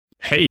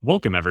Hey,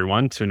 welcome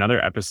everyone to another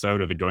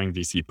episode of the Going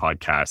VC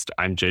podcast.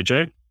 I'm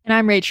JJ. And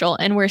I'm Rachel,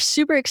 and we're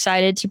super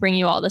excited to bring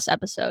you all this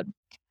episode.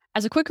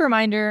 As a quick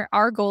reminder,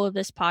 our goal of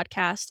this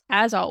podcast,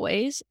 as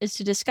always, is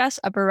to discuss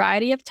a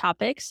variety of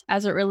topics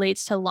as it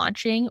relates to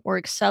launching or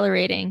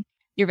accelerating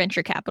your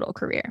venture capital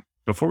career.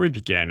 Before we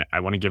begin, I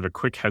want to give a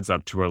quick heads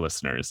up to our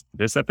listeners.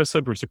 This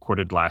episode was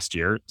recorded last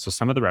year, so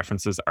some of the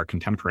references are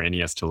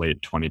contemporaneous to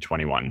late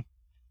 2021.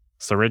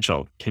 So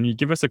Rachel, can you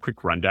give us a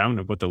quick rundown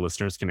of what the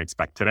listeners can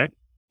expect today?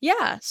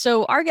 Yeah,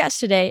 so our guest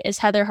today is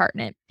Heather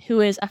Hartnett,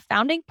 who is a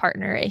founding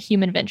partner at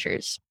Human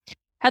Ventures.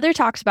 Heather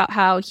talks about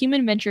how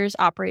Human Ventures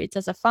operates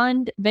as a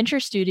fund,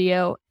 venture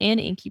studio, and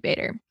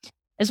incubator,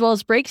 as well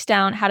as breaks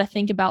down how to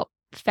think about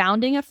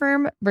founding a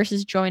firm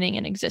versus joining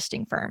an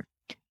existing firm,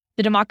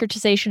 the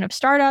democratization of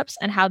startups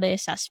and how they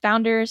assess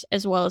founders,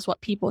 as well as what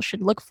people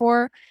should look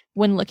for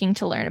when looking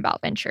to learn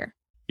about venture.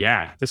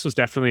 Yeah, this was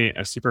definitely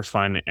a super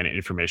fun and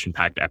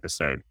information-packed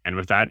episode. And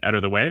with that out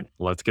of the way,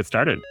 let's get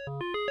started.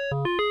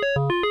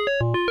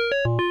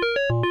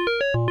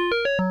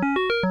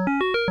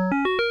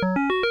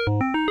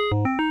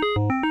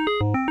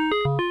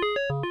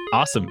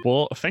 Awesome.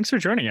 Well, thanks for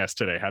joining us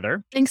today,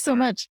 Heather. Thanks so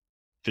much.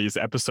 These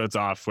episodes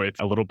off with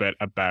a little bit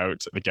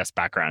about the guest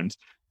background,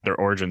 their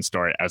origin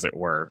story, as it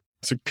were.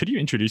 So could you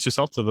introduce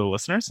yourself to the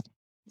listeners?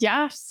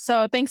 Yeah.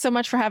 So thanks so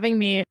much for having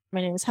me.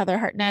 My name is Heather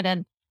Hartnett,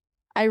 and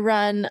I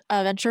run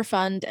a venture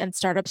fund and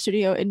startup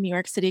studio in New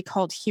York City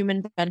called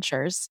Human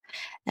Ventures.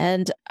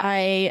 And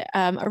I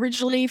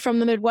originally from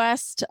the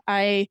Midwest.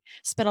 I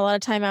spent a lot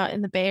of time out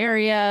in the Bay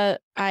Area.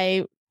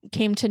 I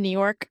came to New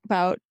York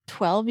about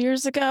 12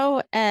 years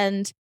ago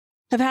and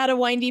have had a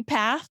windy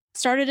path.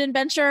 Started in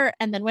venture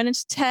and then went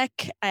into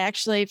tech. I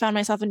actually found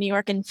myself in New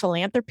York in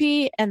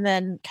philanthropy and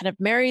then kind of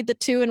married the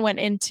two and went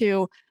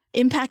into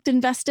impact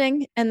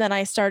investing. And then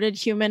I started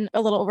Human a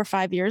little over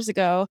 5 years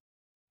ago.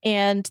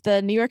 And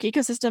the New York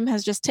ecosystem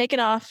has just taken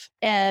off,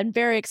 and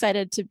very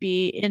excited to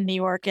be in New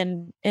York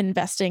and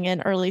investing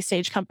in early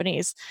stage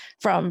companies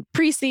from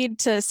pre-seed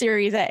to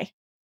Series A.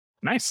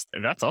 Nice.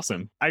 That's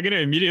awesome. I'm going to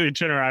immediately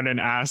turn around and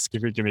ask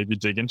if we can maybe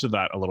dig into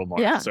that a little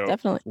more. Yeah, so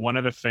definitely. One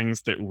of the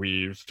things that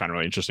we've found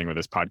really interesting with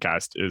this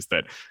podcast is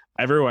that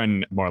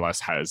everyone more or less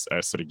has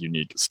a sort of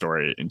unique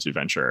story into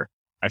venture.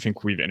 I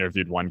think we've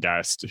interviewed one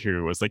guest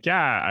who was like,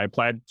 yeah, I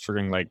applied for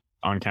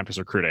on-campus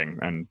recruiting,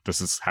 and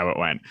this is how it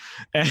went.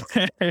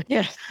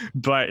 Yeah.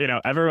 But,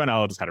 everyone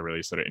else had a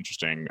really sort of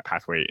interesting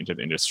pathway into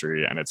the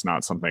industry, and it's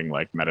not something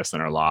like medicine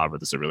or law,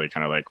 but this is really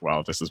kind of like,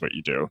 well, this is what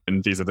you do,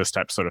 and these are the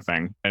steps sort of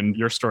thing. And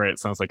your story, it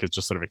sounds like it's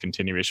just sort of a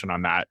continuation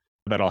on that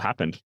all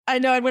happened. I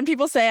know. And when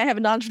people say I have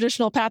a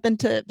non-traditional path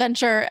into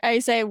venture, I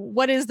say,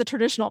 what is the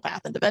traditional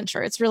path into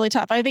venture? It's really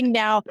tough. I think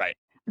now, right,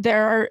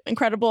 there are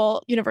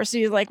incredible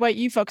universities like what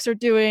you folks are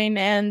doing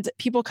and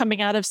people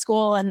coming out of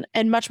school and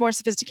much more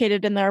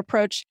sophisticated in their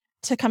approach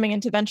to coming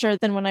into venture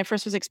than when I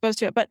first was exposed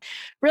to it. But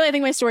really, I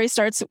think my story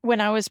starts when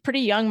I was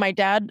pretty young. My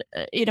dad,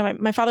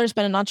 my father's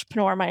been an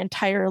entrepreneur my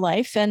entire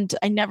life, and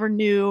I never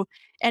knew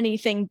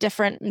anything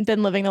different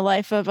than living the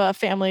life of a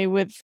family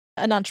with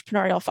an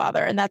entrepreneurial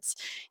father. And that's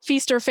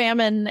feast or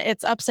famine.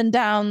 It's ups and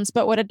downs.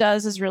 But what it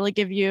does is really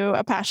give you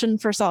a passion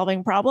for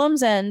solving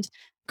problems and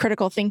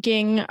critical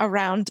thinking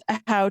around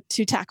how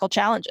to tackle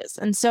challenges.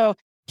 And so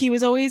he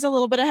was always a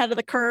little bit ahead of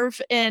the curve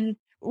in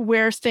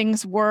where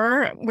things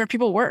were, where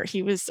people were.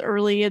 He was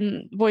early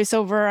in voice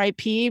over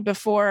IP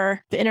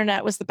before the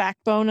internet was the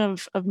backbone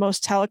of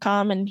most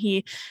telecom. And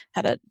he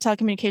had a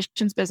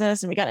telecommunications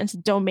business, and we got into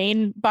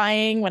domain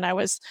buying when I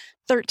was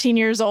 13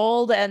 years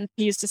old. And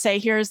he used to say,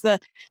 here's the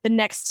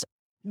next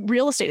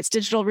real estate. It's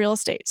digital real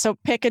estate. So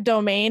pick a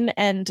domain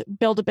and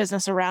build a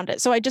business around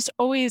it. So I just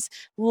always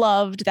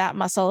loved that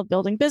muscle of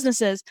building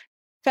businesses.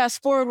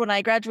 Fast forward, when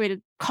I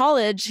graduated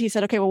college, he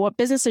said, okay, well, what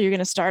business are you going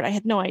to start? I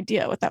had no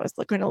idea what that was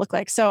going to look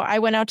like. So I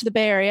went out to the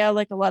Bay Area,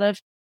 like a lot of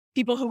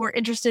people who were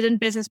interested in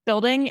business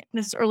building.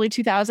 This is early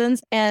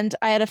 2000s. And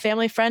I had a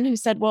family friend who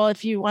said, well,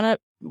 if you want to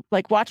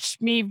watch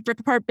me rip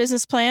apart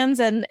business plans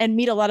and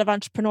meet a lot of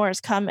entrepreneurs,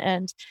 come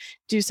and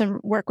do some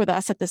work with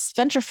us at this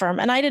venture firm.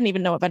 And I didn't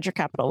even know what venture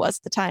capital was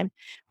at the time,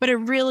 but it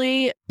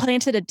really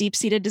planted a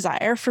deep-seated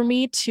desire for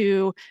me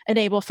to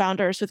enable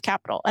founders with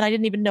capital. And I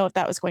didn't even know what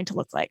that was going to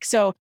look like.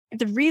 So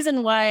the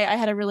reason why I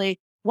had a really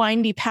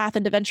windy path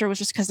into venture was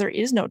just because there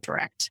is no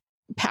direct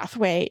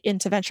pathway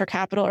into venture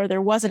capital, or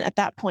there wasn't at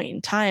that point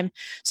in time.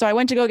 So I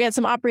went to go get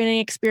some operating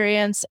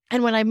experience.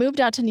 And when I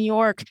moved out to New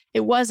York,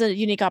 it was a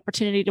unique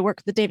opportunity to work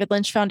with the David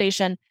Lynch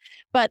Foundation.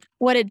 But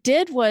what it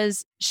did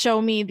was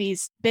show me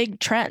these big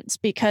trends,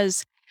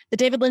 because the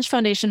David Lynch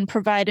Foundation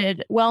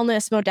provided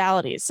wellness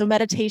modalities, so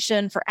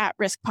meditation for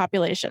at-risk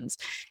populations.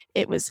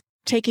 It was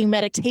taking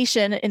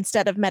meditation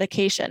instead of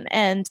medication.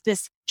 And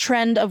this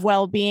trend of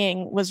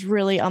well-being was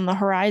really on the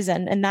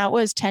horizon. And that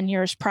was 10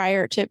 years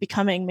prior to it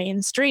becoming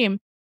mainstream.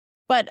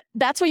 But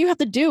that's what you have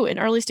to do in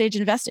early stage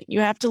investing. You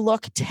have to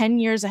look 10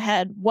 years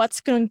ahead.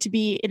 What's going to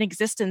be in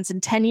existence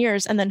in 10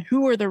 years? And then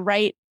who are the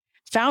right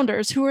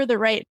founders? Who are the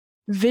right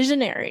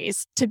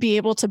visionaries to be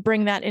able to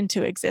bring that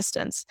into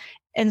existence?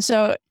 And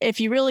so if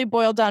you really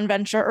boil down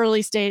venture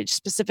early stage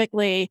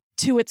specifically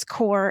to its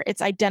core,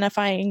 it's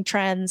identifying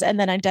trends and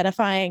then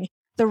identifying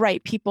the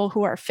right people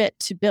who are fit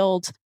to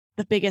build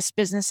the biggest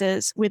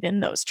businesses within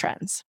those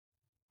trends.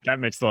 That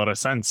makes a lot of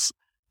sense.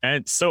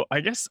 And so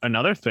I guess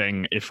another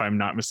thing, if I'm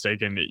not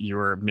mistaken, that you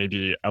were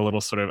maybe a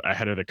little sort of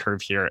ahead of the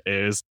curve here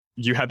is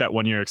you had that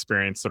 1 year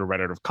experience sort of right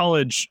out of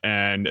college.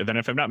 And then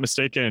if I'm not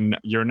mistaken,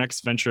 your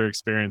next venture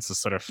experience is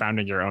sort of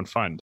founding your own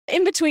fund.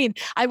 In between,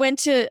 I went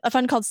to a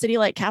fund called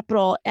CityLight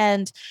Capital.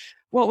 And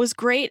what was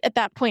great at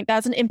that point,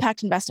 that's an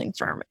impact investing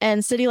firm.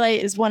 And CityLight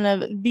is one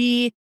of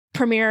the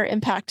premier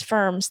impact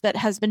firms that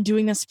has been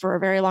doing this for a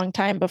very long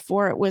time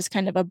before it was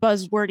kind of a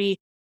buzzwordy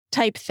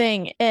type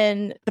thing.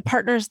 And the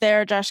partners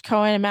there, Josh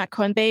Cohen and Matt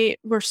Cohen, they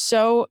were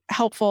so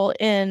helpful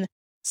in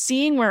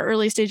seeing where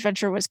early stage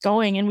venture was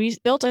going. And we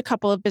built a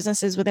couple of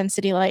businesses within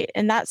CityLight.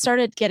 And that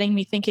started getting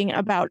me thinking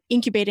about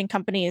incubating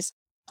companies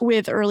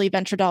with early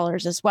venture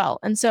dollars as well.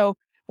 And so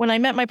when I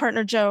met my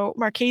partner, Joe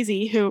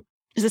Marchese, who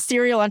is a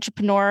serial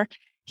entrepreneur,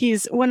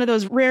 he's one of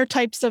those rare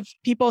types of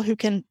people who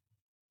can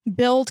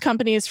build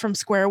companies from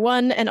square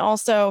one and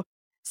also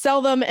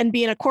sell them and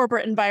be in a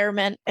corporate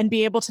environment and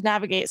be able to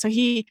navigate. So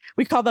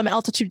we call them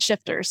altitude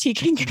shifters. He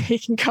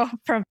can go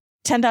from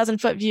 10,000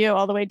 foot view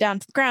all the way down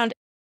to the ground.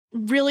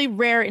 Really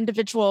rare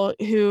individual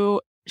who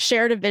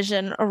shared a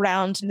vision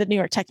around the New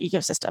York tech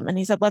ecosystem. And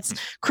he said, let's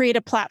create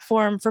a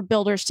platform for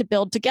builders to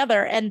build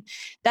together. And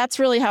that's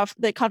really how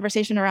the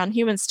conversation around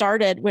humans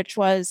started, which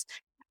was,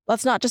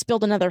 let's not just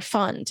build another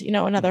fund,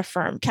 another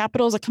firm.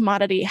 Capital is a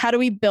commodity. How do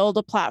we build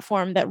a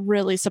platform that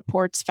really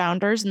supports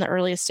founders in the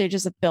earliest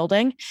stages of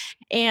building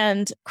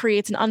and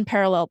creates an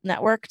unparalleled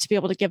network to be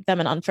able to give them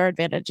an unfair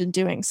advantage in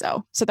doing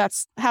so? So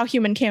that's how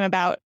Human came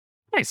about.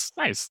 Nice.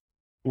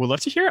 We'd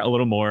love to hear a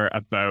little more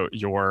about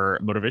your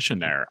motivation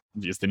there.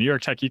 Is the New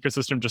York tech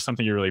ecosystem just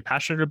something you're really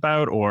passionate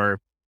about, or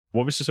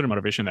what was your sort of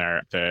motivation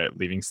there to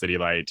leaving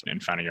CityLight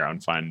and founding your own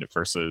fund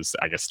versus,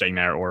 I guess, staying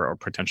there or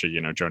potentially,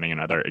 joining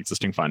another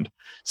existing fund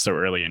so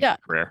early in your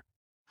career?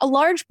 A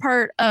large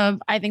part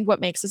of, I think, what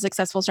makes a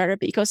successful startup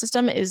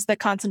ecosystem is the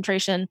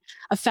concentration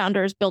of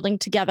founders building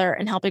together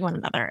and helping one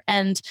another.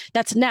 And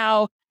that's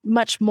now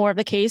much more of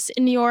the case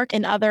in New York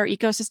and other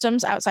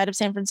ecosystems outside of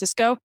San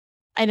Francisco.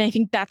 And I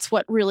think that's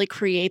what really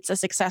creates a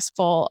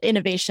successful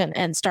innovation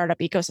and startup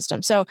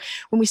ecosystem. So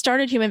when we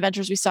started Human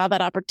Ventures, we saw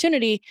that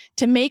opportunity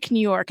to make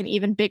New York an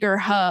even bigger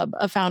hub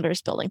of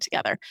founders building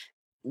together.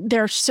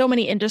 There are so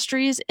many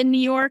industries in New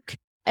York,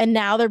 and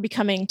now they're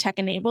becoming tech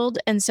enabled.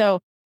 And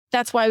so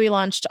that's why we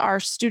launched our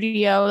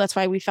studio. That's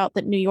why we felt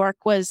that New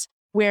York was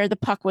where the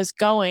puck was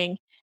going.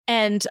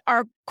 And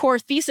our core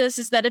thesis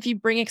is that if you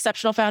bring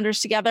exceptional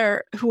founders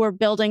together who are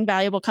building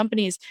valuable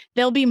companies,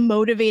 they'll be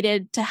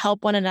motivated to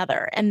help one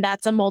another. And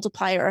that's a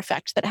multiplier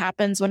effect that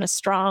happens when a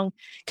strong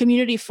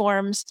community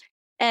forms.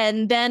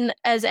 And then,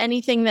 as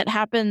anything that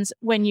happens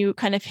when you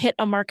kind of hit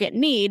a market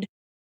need,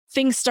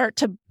 things start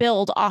to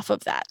build off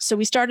of that. So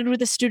we started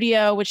with a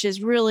studio, which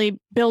is really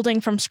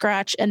building from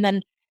scratch. And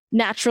then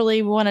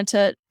naturally, we wanted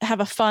to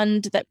have a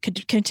fund that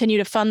could continue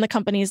to fund the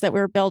companies that we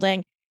were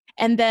building.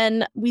 And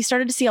then we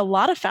started to see a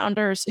lot of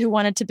founders who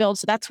wanted to build.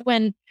 So that's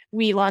when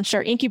we launched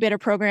our incubator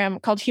program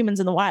called Humans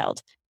in the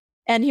Wild.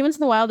 And Humans in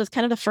the Wild is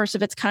kind of the first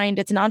of its kind.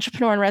 It's an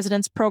entrepreneur in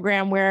residence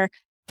program where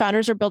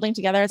founders are building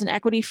together. It's an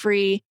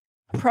equity-free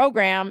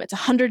program. It's a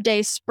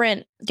 100-day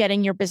sprint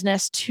getting your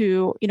business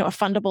to, a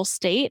fundable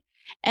state.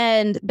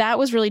 And that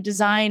was really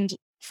designed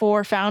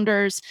for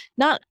founders,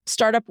 not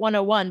startup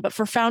 101, but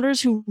for founders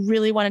who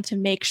really wanted to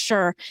make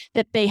sure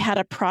that they had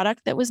a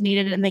product that was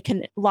needed and they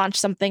can launch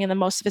something in the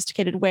most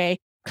sophisticated way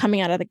coming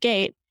out of the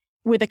gate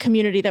with a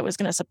community that was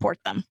going to support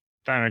them.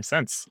 That makes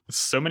sense.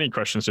 So many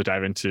questions to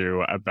dive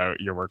into about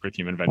your work with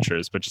Human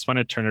Ventures, but just want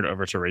to turn it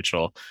over to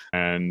Rachel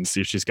and see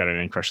if she's got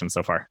any questions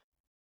so far.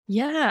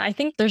 Yeah, I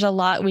think there's a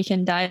lot we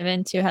can dive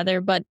into,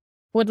 Heather, but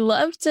would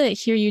love to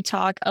hear you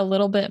talk a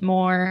little bit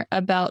more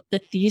about the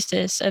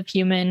thesis of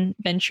Human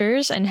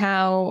Ventures and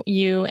how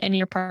you and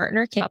your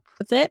partner came up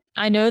with it.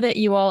 I know that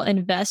you all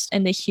invest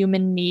in the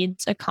human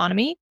needs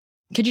economy.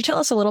 Could you tell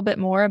us a little bit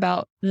more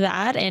about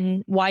that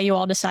and why you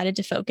all decided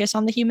to focus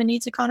on the human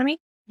needs economy?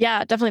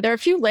 Yeah, definitely. There are a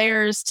few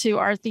layers to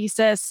our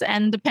thesis,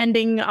 and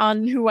depending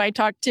on who I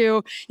talk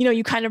to,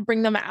 you kind of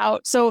bring them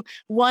out. So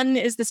one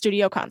is the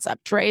studio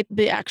concept, right?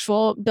 The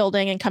actual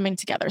building and coming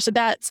together. So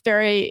that's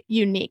very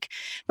unique.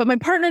 But my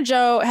partner,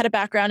 Joe, had a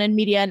background in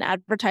media and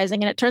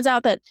advertising. And it turns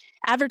out that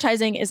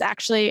advertising is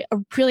actually a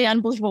really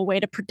unbelievable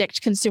way to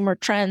predict consumer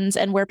trends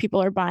and where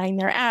people are buying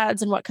their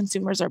ads and what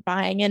consumers are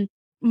buying. And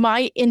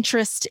my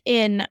interest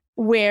in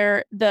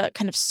where the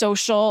kind of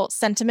social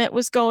sentiment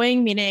was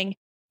going, meaning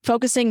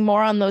focusing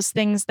more on those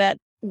things that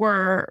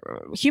were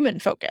human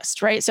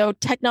focused, right? So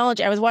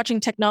technology, I was watching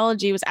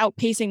technology was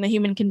outpacing the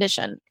human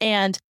condition.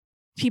 And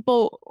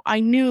people I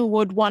knew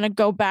would want to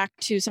go back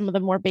to some of the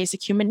more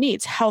basic human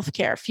needs,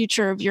 healthcare,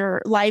 future of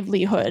your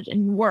livelihood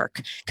and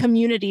work,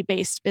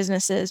 community-based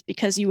businesses,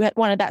 because you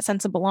wanted that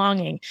sense of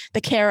belonging,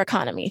 the care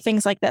economy,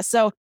 things like this.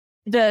 So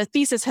the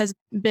thesis has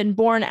been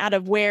born out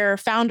of where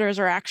founders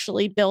are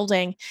actually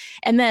building.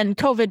 And then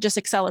COVID just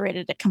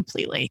accelerated it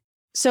completely.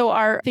 So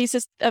our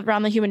thesis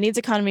around the human needs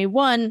economy,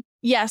 one,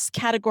 yes,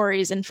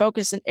 categories and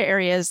focus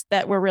areas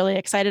that we're really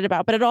excited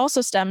about, but it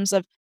also stems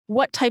of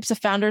what types of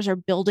founders are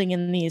building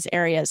in these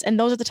areas. And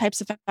those are the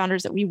types of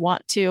founders that we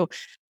want to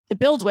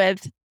build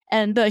with.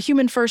 And the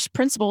human first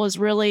principle is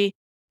really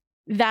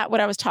that what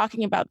I was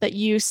talking about, that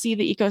you see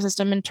the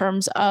ecosystem in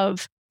terms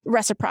of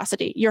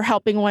reciprocity. You're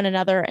helping one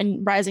another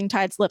and rising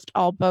tides lift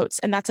all boats.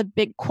 And that's a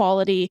big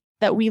quality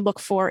that we look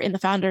for in the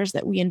founders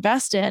that we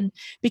invest in,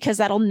 because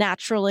that'll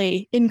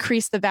naturally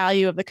increase the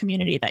value of the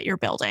community that you're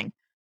building.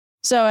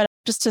 So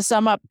just to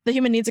sum up, the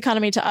human needs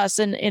economy to us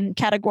in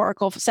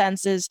categorical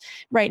sense is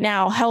right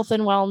now health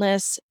and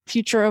wellness,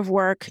 future of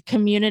work,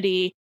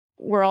 community.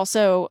 We're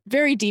also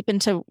very deep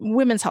into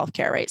women's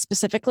healthcare, right?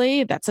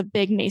 Specifically, that's a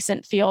big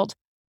nascent field.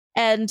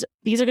 And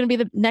these are going to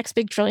be the next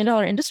big $1 trillion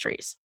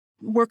industries.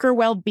 Worker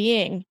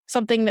well-being,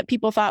 something that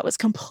people thought was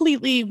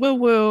completely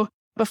woo-woo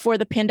before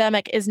the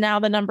pandemic, is now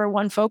the number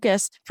one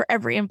focus for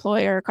every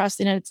employer across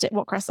the United States,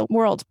 well, across the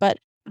world. But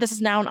this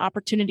is now an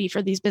opportunity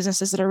for these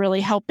businesses that are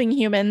really helping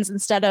humans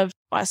instead of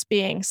us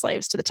being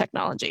slaves to the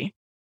technology.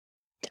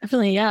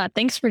 Definitely. Yeah.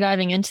 Thanks for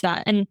diving into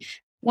that. And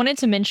wanted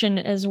to mention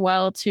as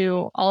well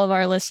to all of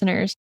our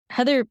listeners,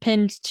 Heather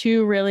pinned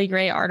 2 really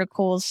great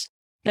articles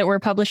that were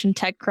published in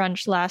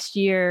TechCrunch last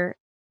year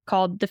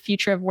called The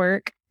Future of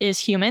Work is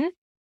Human.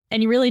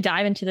 And you really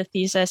dive into the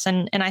thesis,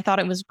 and I thought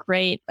it was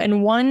great.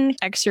 And one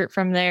excerpt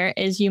from there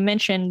is you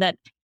mentioned that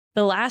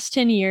the last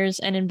 10 years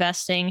in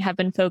investing have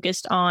been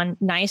focused on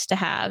nice to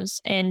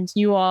haves. And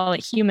you all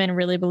at Human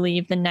really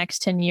believe the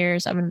next 10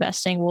 years of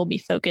investing will be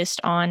focused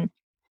on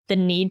the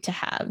need to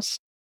haves.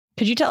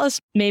 Could you tell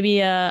us maybe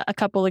a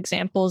couple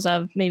examples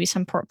of maybe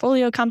some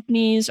portfolio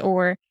companies,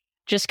 or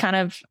just kind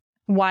of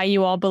why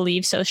you all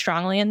believe so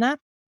strongly in that?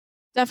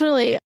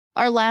 Definitely.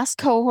 Our last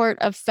cohort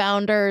of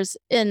founders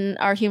in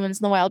our Humans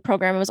in the Wild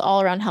program was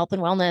all around health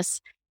and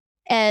wellness.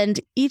 And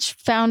each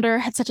founder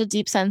had such a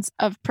deep sense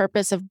of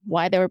purpose of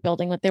why they were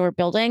building what they were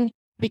building,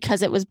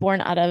 because it was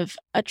born out of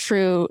a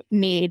true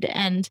need.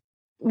 And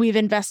we've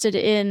invested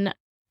in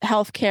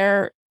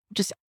healthcare,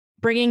 just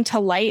bringing to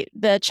light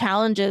the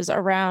challenges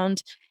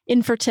around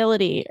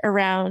infertility,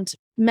 around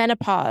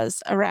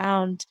menopause,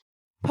 around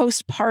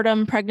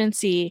postpartum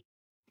pregnancy,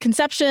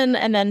 conception,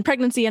 and then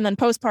pregnancy, and then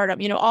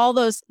postpartum, all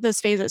those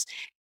phases.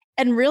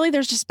 And really,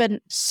 there's just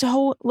been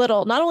so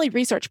little, not only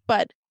research,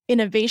 but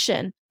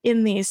innovation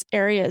in these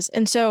areas.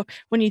 And so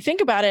when you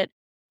think about it,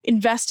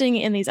 investing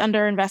in these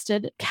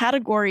underinvested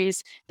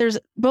categories, there's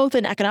both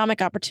an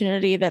economic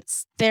opportunity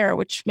that's there,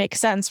 which makes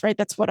sense, right?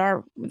 That's what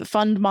the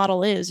fund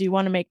model is. You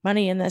want to make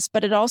money in this,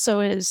 but it also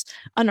is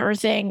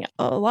unearthing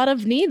a lot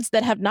of needs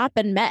that have not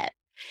been met.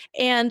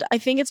 And I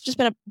think it's just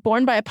been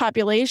born by a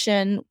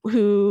population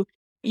who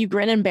you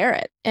grin and bear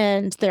it.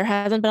 And there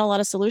hasn't been a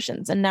lot of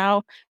solutions. And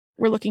now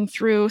we're looking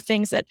through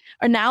things that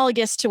are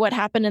analogous to what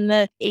happened in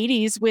the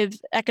 80s with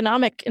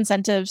economic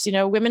incentives.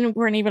 Women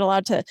weren't even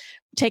allowed to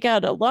take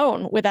out a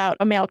loan without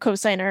a male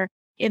cosigner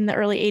in the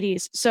early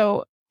 80s.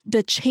 So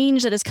the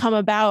change that has come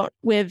about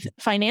with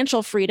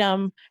financial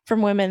freedom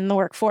from women in the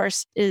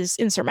workforce is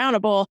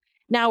insurmountable.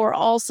 Now we're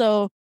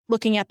also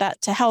looking at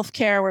that to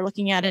healthcare. We're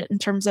looking at it in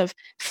terms of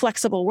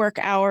flexible work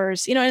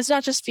hours. It's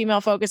not just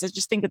female focused. I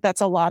just think that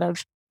that's a lot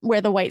of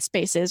where the white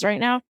space is right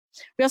now.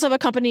 We also have a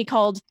company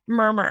called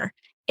Murmur,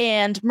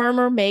 and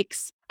Murmur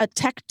makes a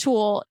tech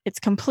tool. It's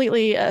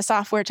completely a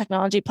software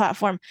technology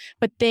platform,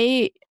 but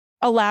they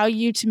allow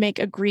you to make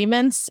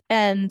agreements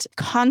and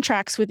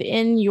contracts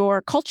within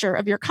your culture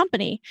of your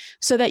company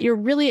so that you're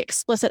really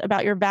explicit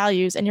about your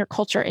values and your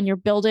culture, and you're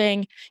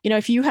building,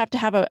 if you have to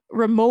have a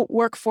remote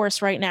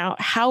workforce right now,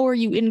 how are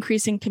you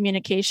increasing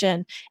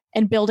communication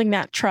and building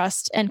that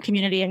trust and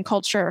community and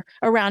culture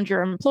around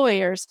your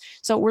employers?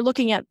 So we're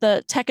looking at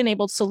the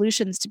tech-enabled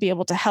solutions to be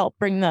able to help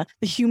bring the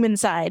human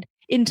side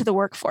into the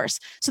workforce.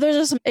 So those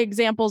are some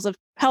examples of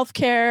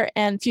healthcare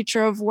and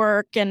future of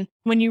work. And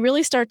when you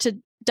really start to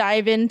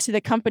dive into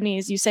the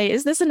companies, you say,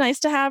 is this a nice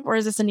to have, or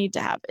is this a need to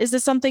have? Is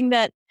this something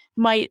that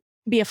might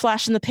be a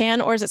flash in the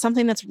pan, or is it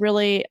something that's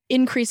really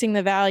increasing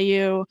the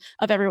value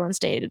of everyone's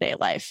day-to-day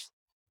life?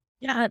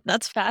 Yeah,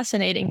 that's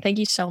fascinating. Thank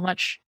you so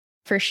much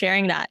for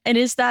sharing that. And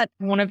is that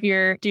one of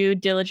your due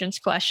diligence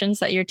questions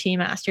that your team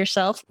asked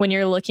yourself when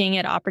you're looking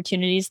at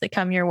opportunities that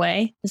come your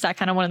way? Is that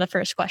kind of one of the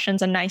first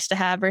questions, a nice to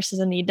have versus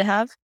a need to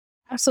have?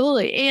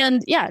 Absolutely.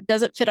 And yeah,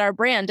 does it fit our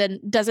brand, and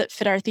does it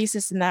fit our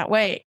thesis in that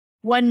way?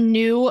 One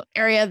new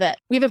area that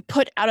we haven't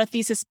put out a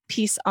thesis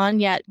piece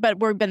on yet, but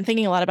we've been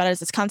thinking a lot about, is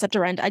this concept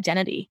around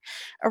identity,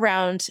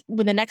 around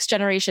when the next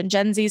generation,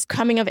 Gen Z's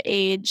coming of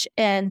age,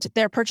 and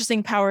their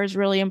purchasing power is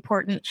really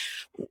important.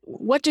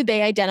 What do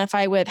they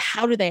identify with?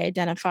 How do they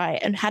identify?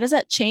 And how does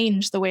that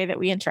change the way that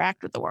we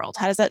interact with the world?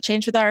 How does that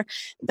change with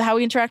how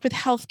we interact with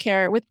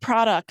healthcare, with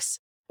products,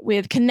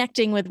 with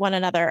connecting with one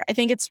another? I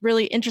think it's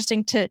really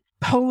interesting to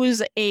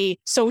pose a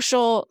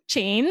social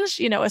change,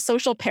 a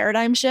social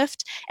paradigm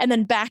shift, and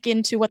then back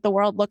into what the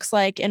world looks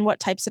like and what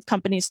types of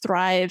companies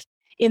thrive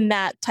in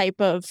that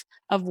type of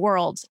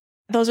world.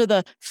 Those are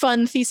the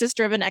fun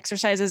thesis-driven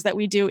exercises that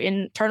we do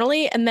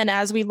internally. And then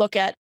as we look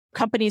at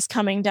companies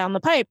coming down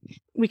the pipe,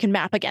 we can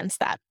map against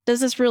that.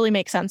 Does this really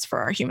make sense for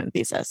our human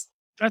thesis?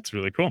 That's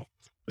really cool.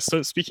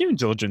 So speaking of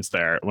diligence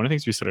there, one of the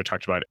things we sort of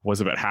talked about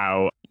was about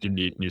how you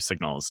need new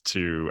signals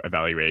to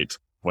evaluate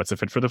what's a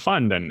fit for the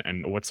fund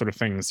and what sort of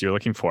things you're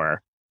looking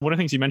for. One of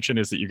the things you mentioned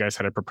is that you guys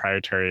had a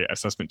proprietary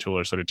assessment tool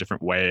or sort of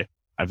different way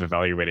of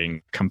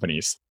evaluating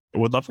companies.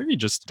 Would love for you to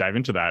just dive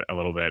into that a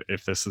little bit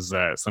if this is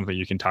something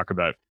you can talk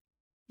about.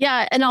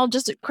 Yeah, and I'll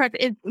just correct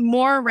it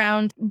more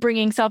around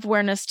bringing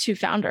self-awareness to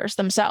founders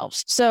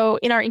themselves. So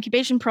in our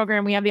incubation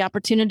program, we have the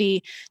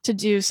opportunity to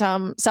do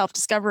some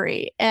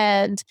self-discovery,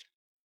 and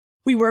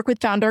we work with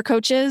founder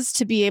coaches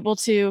to be able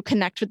to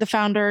connect with the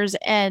founders,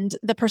 and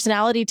the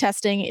personality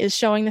testing is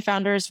showing the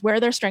founders where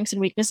their strengths and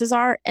weaknesses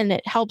are, and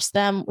it helps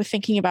them with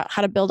thinking about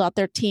how to build out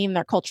their team,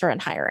 their culture,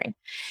 and hiring.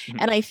 Mm-hmm.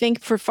 And I think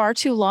for far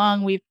too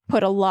long, we've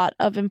put a lot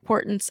of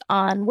importance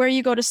on where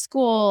you go to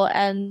school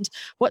and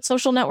what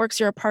social networks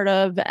you're a part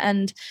of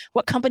and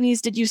what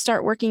companies did you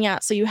start working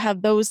at, so you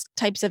have those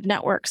types of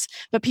networks.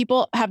 But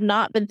people have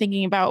not been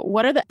thinking about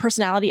what are the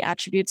personality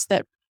attributes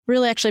that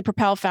really actually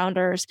propel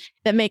founders,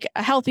 that make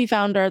a healthy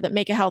founder, that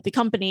make a healthy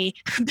company,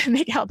 that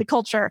make a healthy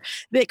culture,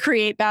 that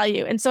create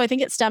value. And so I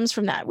think it stems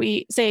from that.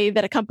 We say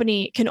that a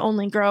company can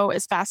only grow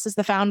as fast as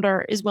the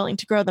founder is willing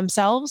to grow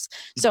themselves.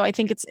 So I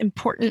think it's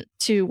important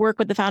to work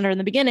with the founder in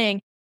the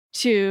beginning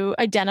to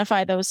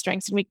identify those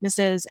strengths and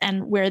weaknesses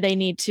and where they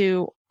need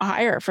to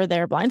hire for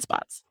their blind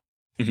spots.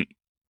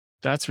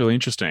 That's really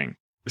interesting.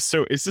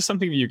 So is this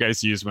something that you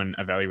guys use when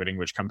evaluating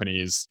which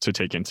companies to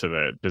take into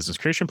the business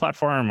creation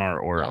platform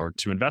or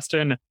to invest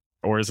in?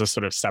 Or is this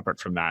sort of separate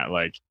from that?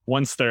 Like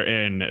once they're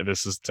in,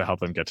 this is to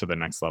help them get to the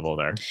next level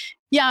there?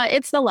 Yeah,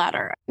 it's the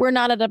latter. We're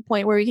not at a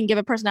point where we can give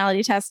a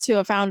personality test to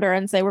a founder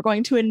and say, we're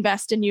going to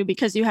invest in you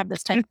because you have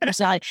this type of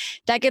personality.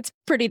 That gets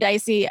pretty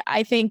dicey.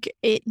 I think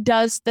it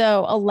does,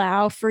 though,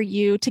 allow for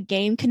you to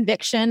gain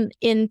conviction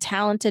in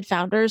talented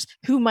founders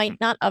who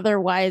might not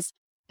otherwise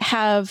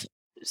have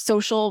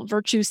social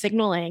virtue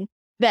signaling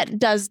that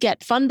does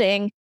get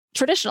funding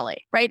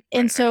traditionally, right?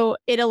 And so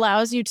it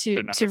allows you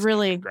to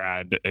really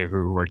grad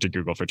who worked at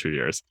Google for 2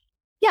 years.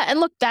 Yeah. And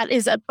look, that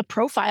is a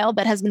profile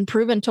that has been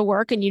proven to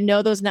work, and you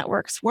know those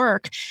networks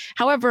work.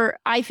 However,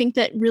 I think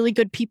that really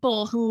good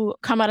people who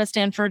come out of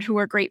Stanford who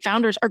are great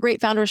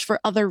founders for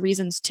other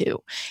reasons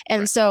too.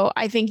 And so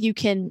I think you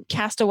can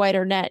cast a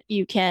wider net.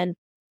 You can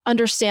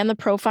understand the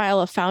profile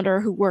of founder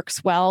who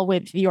works well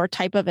with your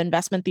type of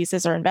investment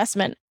thesis or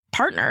investment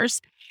partners.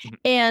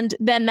 And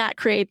then that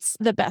creates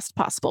the best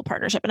possible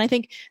partnership. And I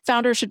think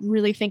founders should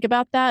really think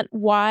about that.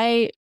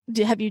 Why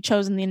have you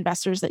chosen the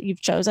investors that you've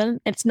chosen?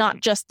 It's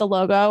not just the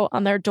logo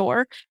on their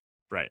door.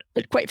 Right.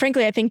 But quite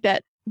frankly, I think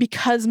that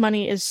because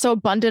money is so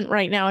abundant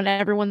right now and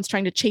everyone's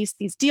trying to chase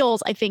these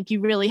deals, I think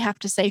you really have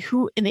to say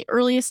who in the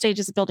earliest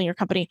stages of building your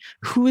company,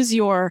 who's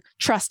your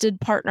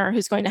trusted partner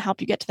who's going to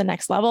help you get to the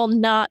next level,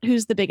 not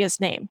who's the biggest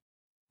name,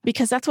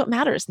 because that's what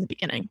matters in the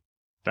beginning.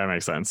 That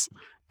makes sense.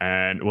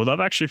 And we'd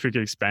love actually if you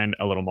could expand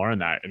a little more on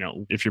that. You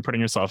know, if you're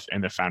putting yourself in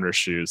the founder's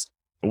shoes,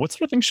 what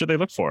sort of things should they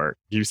look for?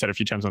 You said a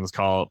few times on this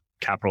call,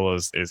 capital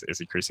is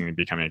increasingly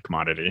becoming a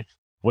commodity.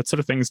 What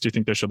sort of things do you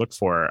think they should look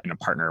for in a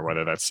partner,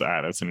 whether that's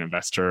an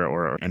investor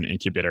or an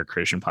incubator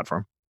creation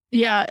platform?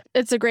 Yeah,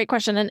 it's a great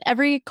question. And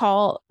every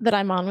call that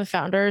I'm on with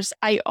founders,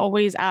 I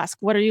always ask,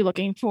 what are you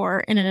looking for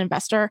in an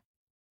investor?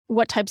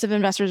 What types of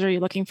investors are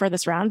you looking for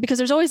this round? Because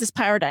there's always this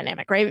power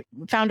dynamic, right?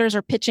 Founders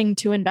are pitching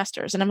to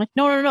investors. And I'm like,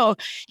 no.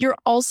 You're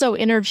also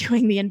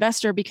interviewing the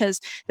investor because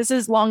this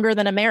is longer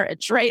than a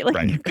marriage, right?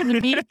 Like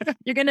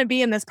you're going to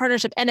be in this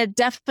partnership, and it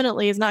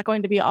definitely is not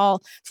going to be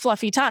all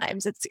fluffy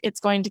times. It's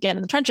going to get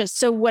in the trenches.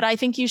 So what I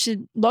think you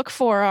should look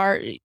for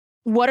are,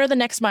 what are the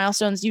next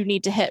milestones you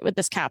need to hit with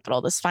this capital,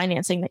 this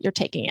financing that you're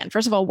taking in?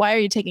 First of all, why are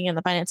you taking in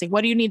the financing?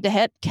 What do you need to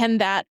hit? Can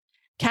that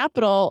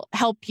capital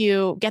help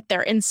you get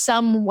there in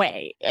some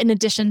way, in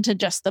addition to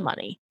just the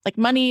money? Like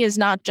money is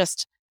not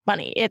just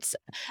money.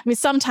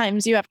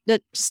 Sometimes you have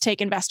to just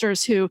take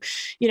investors who,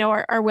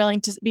 are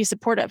willing to be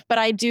supportive. But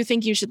I do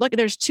think you should look,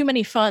 there's too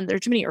many funds,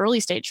 there's too many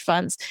early stage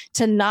funds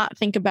to not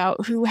think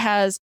about who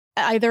has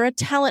either a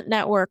talent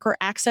network or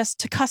access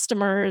to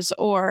customers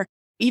or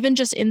even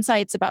just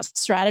insights about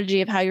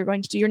strategy of how you're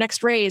going to do your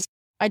next raise.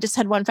 I just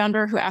had one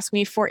founder who asked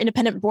me for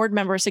independent board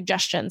member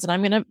suggestions, and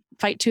I'm going to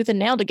fight tooth and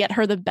nail to get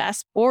her the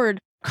best board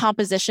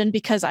composition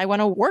because I want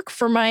to work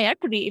for my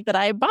equity that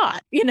I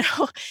bought,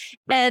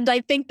 And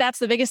I think that's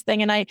the biggest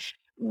thing. And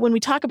when we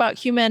talk about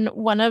human,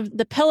 one of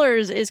the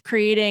pillars is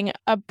creating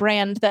a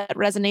brand that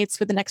resonates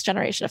with the next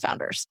generation of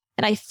founders.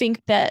 And I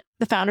think that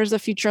the founders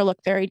of the future look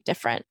very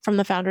different from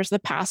the founders of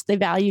the past. They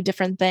value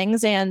different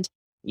things, and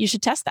you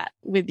should test that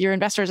with your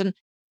investors. And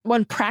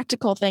one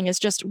practical thing is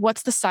just,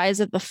 what's the size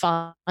of the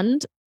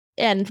fund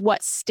and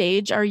what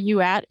stage are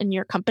you at in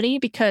your company?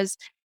 Because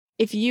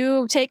if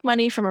you take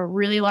money from a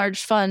really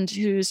large fund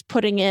who's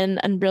putting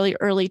in a really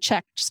early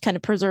check, just kind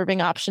of preserving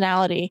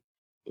optionality,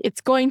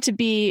 it's going to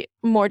be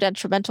more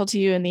detrimental to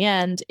you in the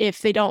end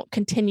if they don't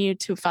continue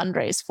to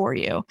fundraise for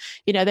you.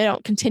 They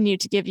don't continue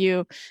to give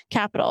you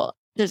capital.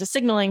 There's a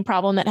signaling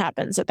problem that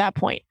happens at that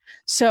point.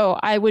 So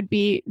I would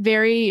be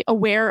very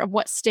aware of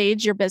what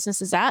stage your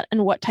business is at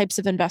and what types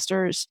of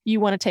investors you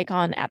want to take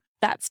on at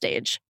that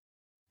stage.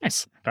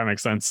 Nice. That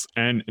makes sense.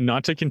 And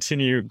not to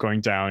continue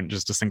going down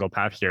just a single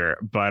path here,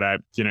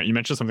 but you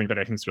mentioned something that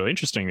I think is really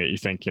interesting, that you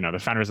think, the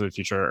founders of the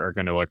future are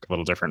going to look a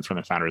little different from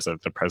the founders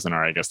of the present,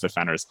 or I guess the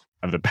founders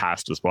of the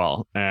past as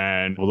well.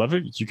 And we'd love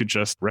if you could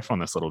just riff on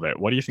this a little bit.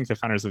 What do you think the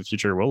founders of the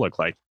future will look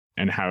like?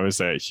 And how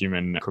is a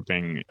human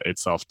equipping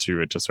itself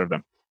to serve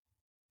them?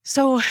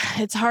 So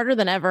it's harder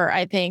than ever,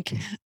 I think,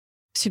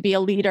 to be a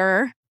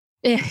leader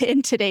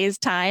in today's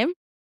time.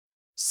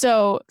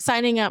 So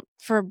signing up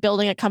for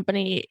building a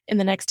company in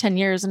the next 10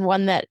 years, and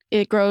one that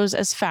it grows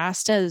as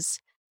fast as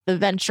the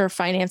venture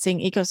financing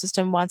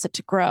ecosystem wants it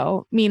to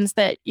grow, means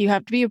that you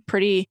have to be a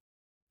pretty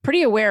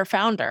aware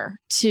founder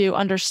to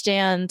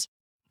understand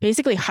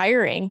basically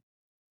hiring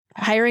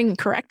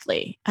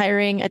correctly,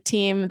 hiring a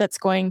team that's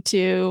going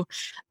to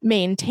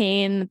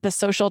maintain the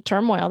social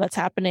turmoil that's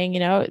happening.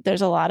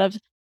 There's a lot of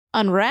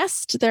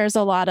unrest. There's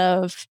a lot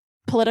of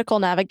political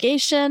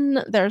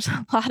navigation. There's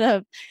a lot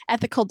of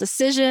ethical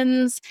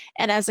decisions.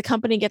 And as the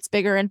company gets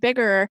bigger and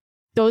bigger,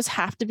 those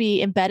have to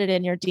be embedded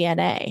in your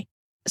DNA.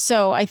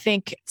 So I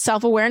think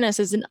self-awareness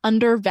is an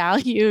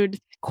undervalued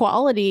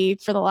quality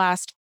for the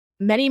last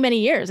many, many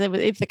years.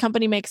 If the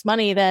company makes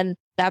money, then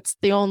that's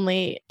the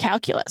only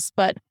calculus.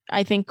 But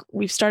I think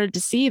we've started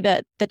to see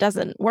that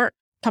doesn't work.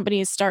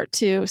 Companies start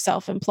to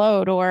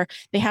self-implode, or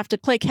they have to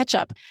play catch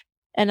up.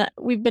 And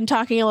we've been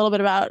talking a little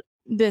bit about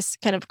this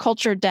kind of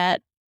culture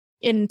debt.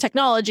 In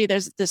technology,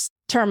 there's this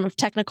term of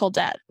technical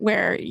debt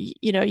where,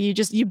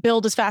 you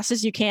build as fast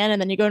as you can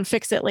and then you go and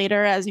fix it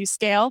later as you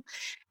scale.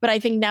 But I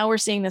think now we're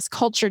seeing this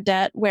culture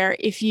debt where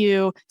if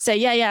you say,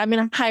 yeah, I'm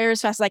going to hire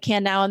as fast as I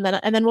can now, and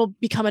then we'll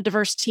become a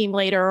diverse team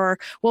later, or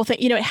we'll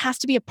think, it has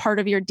to be a part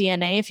of your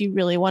DNA if you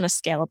really want to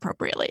scale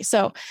appropriately.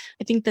 So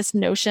I think this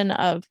notion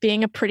of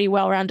being a pretty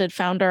well-rounded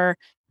founder,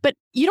 but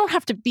you don't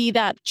have to be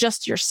that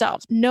just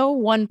yourself. No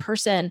one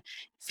person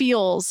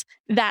feels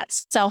that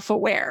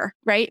self-aware,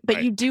 right?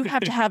 But you do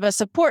have to have a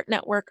support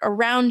network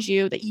around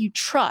you that you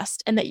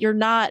trust and that you're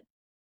not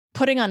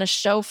putting on a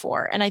show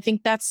for. And I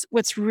think that's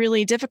what's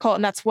really difficult.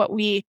 And that's what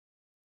we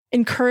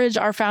encourage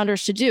our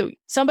founders to do.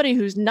 Somebody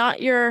who's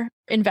not your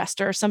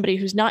investor, somebody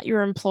who's not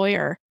your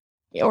employer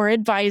or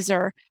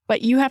advisor,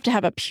 but you have to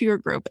have a peer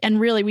group. And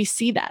really, we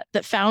see that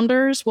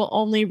founders will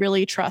only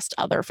really trust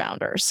other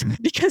founders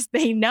because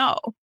they know.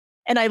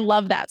 And I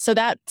love that. So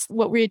that's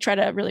what we try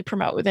to really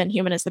promote within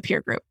Human, is the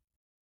peer group.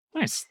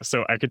 Nice.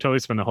 So I could totally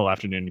spend the whole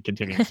afternoon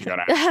continuing to go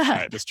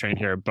down this train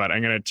here, but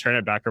I'm going to turn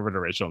it back over to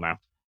Rachel now.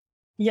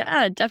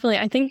 Yeah, definitely.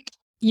 I think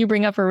you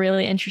bring up a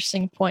really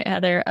interesting point,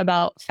 Heather,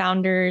 about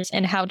founders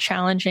and how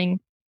challenging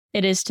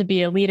it is to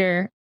be a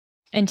leader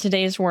in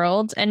today's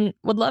world. And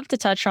would love to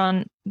touch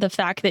on the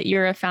fact that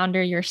you're a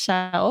founder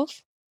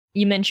yourself.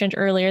 You mentioned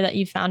earlier that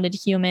you founded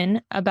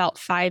Human about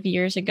 5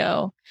 years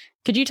ago.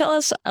 Could you tell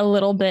us a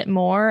little bit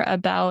more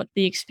about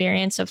the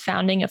experience of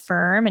founding a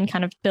firm and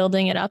kind of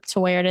building it up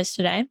to where it is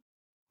today?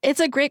 It's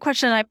a great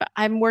question.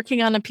 I'm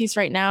working on a piece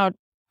right now.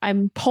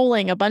 I'm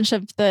polling a bunch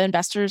of the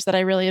investors that I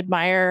really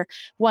admire,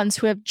 ones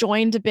who have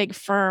joined a big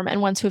firm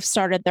and ones who have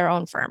started their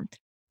own firm.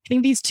 I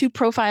think these two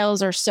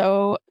profiles are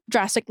so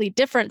drastically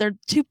different. They're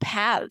two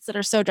paths that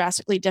are so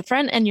drastically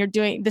different, and you're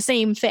doing the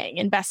same thing,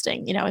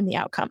 investing, in the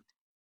outcome.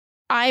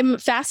 I'm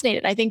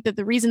fascinated. I think that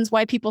the reasons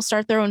why people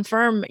start their own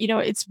firm,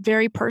 it's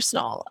very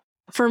personal.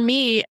 For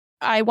me,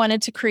 I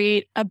wanted to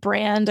create a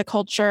brand, a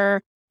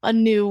culture, a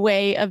new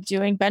way of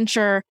doing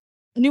venture,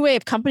 a new way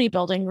of company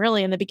building,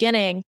 really, in the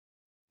beginning.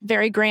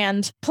 Very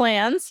grand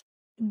plans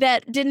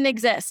that didn't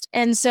exist.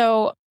 And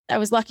so I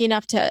was lucky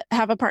enough to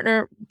have a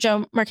partner,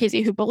 Joe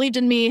Marchese, who believed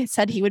in me,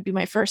 said he would be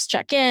my first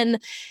check-in,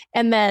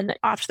 and then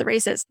off to the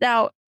races.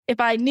 Now, if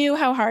I knew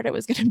how hard it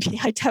was going to be,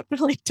 I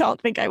definitely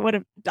don't think I would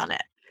have done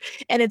it.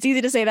 And it's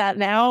easy to say that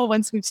now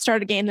once we've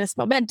started gaining this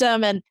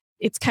momentum and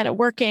it's kind of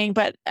working,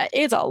 but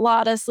it's a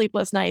lot of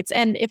sleepless nights.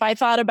 And if I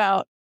thought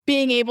about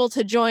being able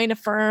to join a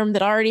firm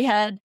that already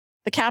had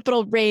the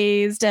capital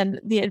raised and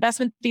the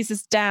investment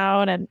thesis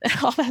down and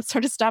all that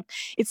sort of stuff,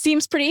 it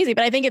seems pretty easy.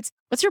 But I think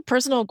what's your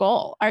personal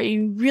goal? Are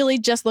you really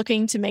just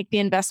looking to make the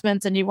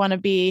investments and you want to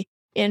be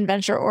in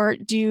venture? Or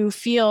do you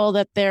feel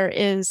that there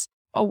is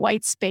a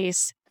white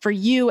space for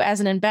you as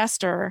an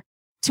investor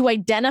to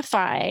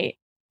identify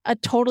a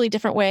totally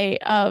different way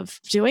of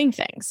doing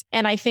things?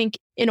 And I think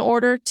in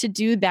order to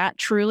do that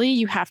truly,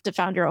 you have to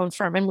found your own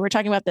firm. And we were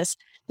talking about this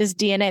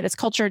DNA, this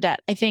culture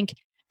debt. I think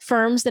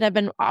firms that have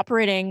been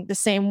operating the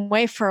same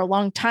way for a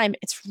long time,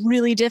 it's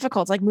really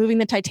difficult. It's like moving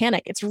the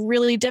Titanic. It's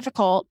really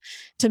difficult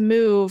to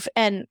move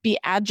and be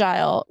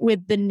agile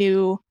with the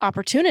new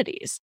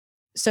opportunities.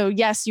 So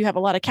yes, you have a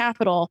lot of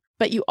capital,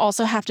 but you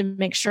also have to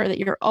make sure that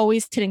you're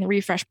always hitting the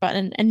refresh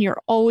button and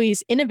you're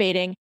always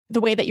innovating the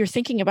way that you're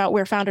thinking about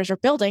where founders are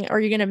building, or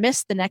you're going to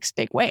miss the next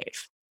big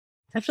wave.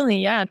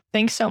 Definitely. Yeah.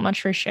 Thanks so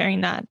much for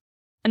sharing that.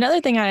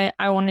 Another thing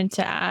I wanted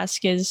to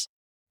ask is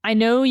I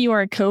know you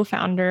are a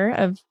co-founder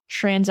of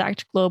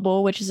Transact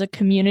Global, which is a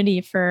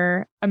community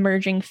for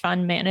emerging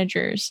fund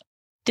managers.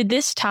 Did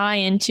this tie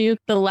into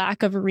the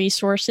lack of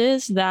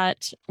resources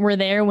that were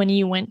there when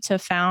you went to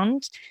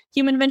found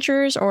Human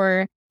Ventures,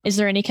 or is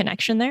there any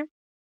connection there?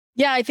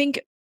 Yeah, I think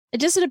I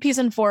just did a piece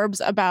in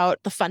Forbes about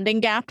the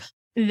funding gap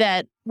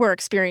that we're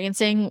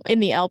experiencing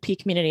in the LP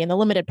community and the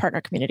limited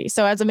partner community.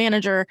 So as a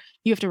manager,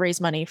 you have to raise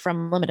money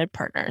from limited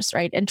partners,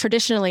 right? And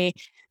traditionally,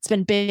 it's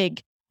been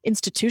big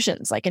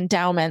institutions like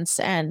endowments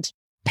and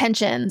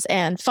pensions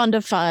and fund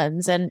of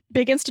funds and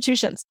big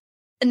institutions.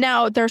 And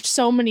now there's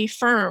so many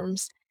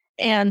firms,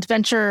 and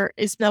venture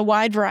is the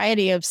wide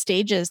variety of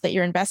stages that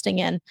you're investing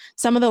in.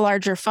 Some of the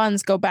larger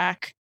funds go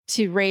back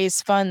to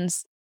raise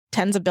funds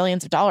tens of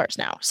billions of dollars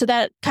now. So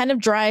that kind of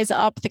dries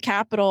up the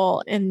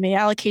capital in the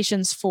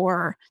allocations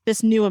for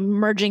this new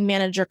emerging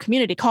manager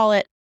community. Call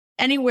it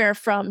anywhere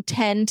from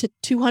 10 to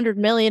 $200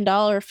 million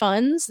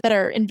funds that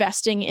are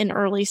investing in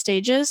early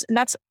stages. And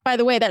that's, by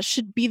the way, that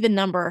should be the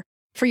number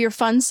for your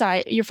fund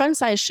size. Your fund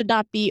size should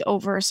not be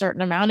over a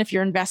certain amount if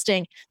you're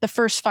investing the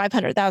first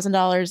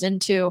 $500,000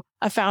 into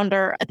a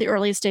founder at the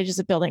earliest stages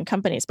of building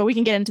companies. But we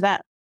can get into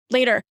that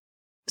later.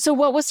 So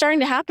what was starting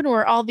to happen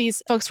were all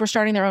these folks were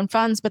starting their own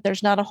funds, but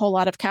there's not a whole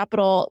lot of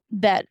capital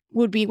that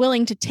would be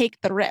willing to take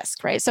the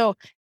risk, right? So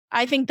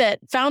I think that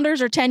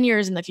founders are 10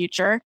 years in the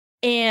future,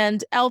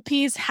 and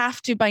LPs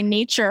have to, by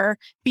nature,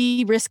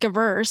 be risk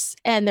averse,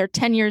 and they're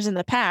 10 years in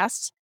the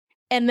past.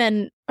 And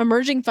then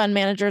emerging fund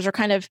managers are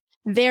kind of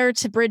there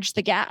to bridge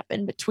the gap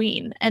in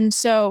between. And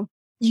so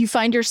you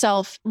find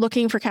yourself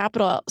looking for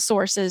capital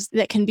sources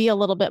that can be a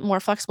little bit more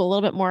flexible, a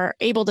little bit more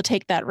able to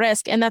take that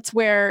risk. And that's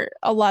where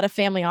a lot of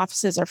family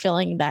offices are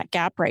filling that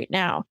gap right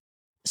now.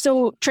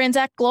 So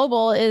Transact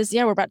Global is,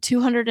 we're about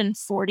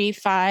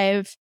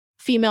 245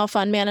 female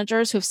fund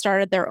managers who've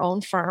started their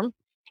own firm.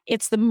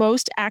 It's the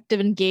most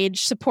active,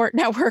 engaged support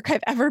network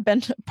I've ever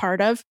been a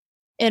part of.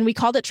 And we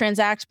called it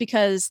Transact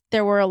because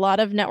there were a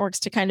lot of networks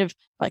to kind of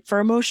like for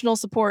emotional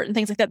support and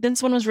things like that.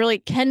 This one was really,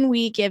 can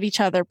we give each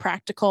other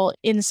practical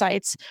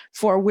insights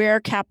for where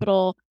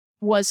capital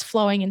was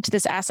flowing into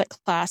this asset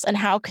class and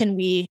how can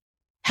we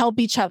help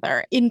each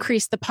other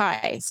increase the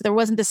pie? So there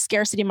wasn't this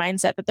scarcity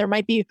mindset that there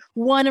might be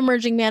one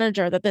emerging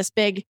manager that this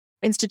big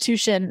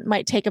institution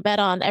might take a bet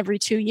on every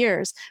 2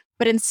 years.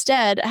 But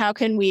instead, how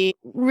can we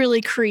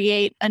really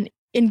create an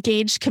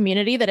engaged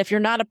community that if you're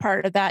not a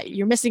part of that,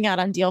 you're missing out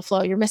on deal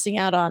flow, you're missing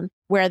out on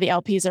where the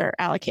LPs are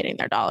allocating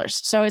their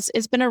dollars. So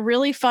it's been a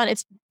really fun,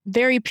 it's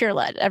very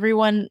peer-led.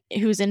 Everyone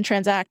who's in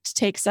Transact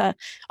takes a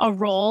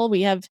role.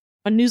 We have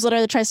a newsletter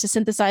that tries to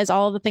synthesize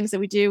all of the things that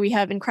we do. We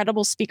have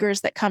incredible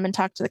speakers that come and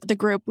talk to the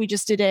group. We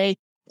just did a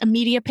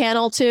media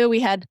panel too.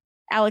 We had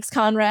Alex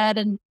Conrad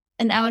and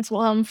Alex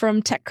Willem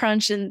from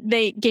TechCrunch, and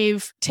they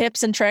gave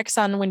tips and tricks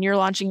on when you're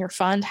launching your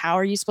fund, how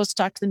are you supposed to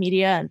talk to the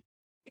media? And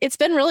it's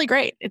been really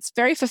great. It's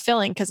very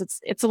fulfilling because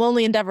it's a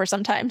lonely endeavor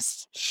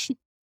sometimes.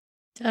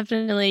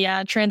 Definitely.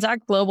 Yeah.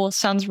 Transact Global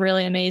sounds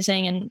really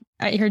amazing. And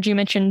I heard you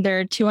mention there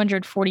are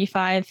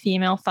 245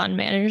 female fund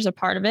managers a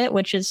part of it,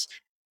 which is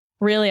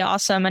really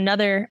awesome.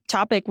 Another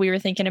topic we were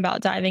thinking about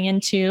diving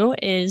into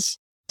is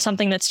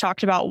something that's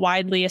talked about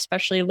widely,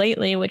 especially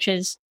lately, which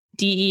is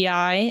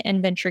DEI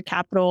and venture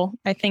capital.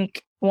 I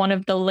think one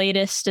of the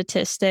latest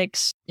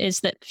statistics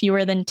is that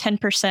fewer than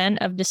 10%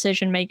 of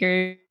decision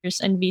makers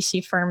in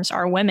VC firms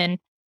are women.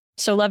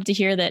 So love to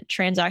hear that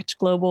Transact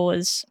Global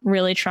is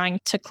really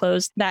trying to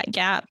close that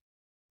gap.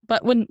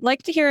 But would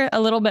like to hear a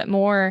little bit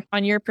more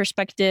on your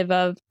perspective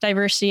of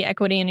diversity,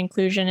 equity, and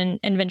inclusion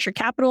in venture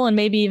capital, and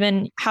maybe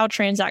even how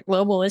Transact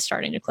Global is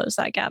starting to close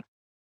that gap.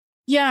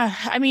 Yeah,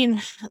 I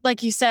mean,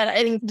 like you said,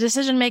 I think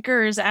decision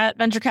makers at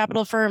venture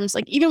capital firms,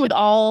 like even with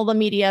all the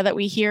media that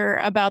we hear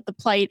about the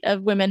plight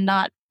of women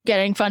not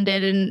getting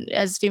funded and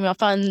as female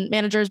fund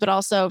managers, but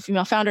also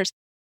female founders,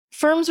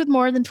 firms with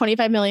more than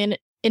 25 million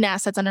in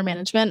assets under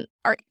management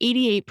are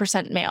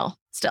 88% male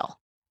still.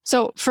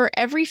 So for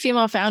every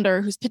female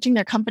founder who's pitching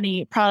their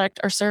company, product,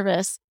 or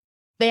service,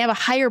 they have a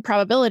higher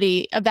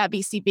probability of that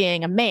VC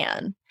being a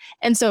man.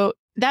 And so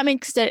that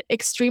makes it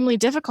extremely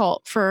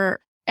difficult for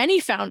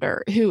any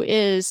founder who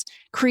is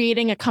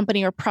creating a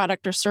company or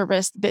product or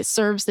service that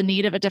serves the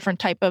need of a different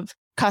type of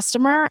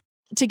customer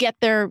to get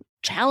their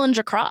challenge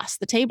across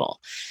the table.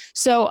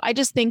 So I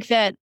just think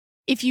that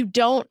if you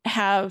don't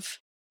have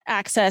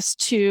access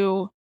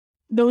to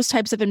those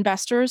types of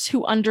investors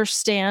who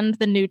understand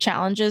the new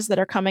challenges that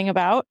are coming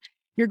about,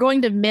 you're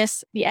going to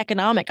miss the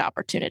economic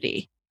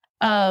opportunity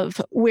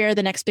of where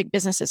the next big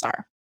businesses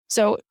are.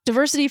 So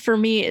diversity for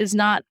me is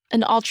not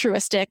an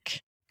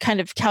altruistic kind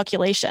of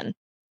calculation.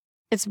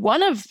 It's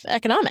one of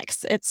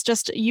economics. It's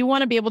just you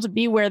want to be able to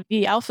be where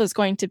the alpha is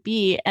going to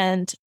be.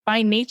 And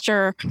by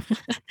nature,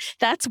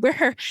 that's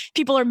where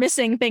people are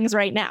missing things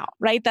right now,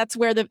 right? That's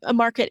where the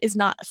market is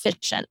not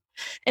efficient.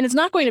 And it's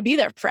not going to be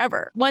there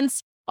forever.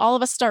 Once all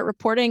of us start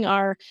reporting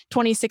our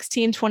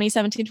 2016,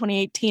 2017,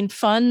 2018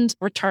 fund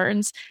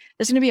returns,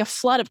 there's going to be a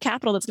flood of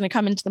capital that's going to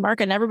come into the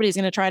market and everybody's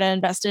going to try to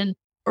invest in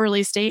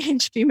early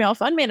stage female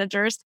fund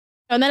managers.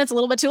 And then it's a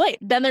little bit too late.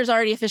 Then there's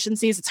already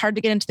efficiencies. It's hard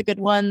to get into the good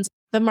ones.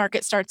 The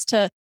market starts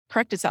to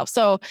correct itself.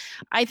 So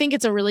I think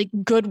it's a really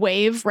good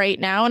wave right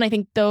now. And I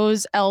think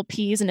those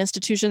LPs and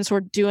institutions who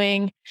are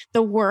doing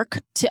the work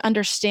to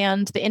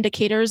understand the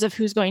indicators of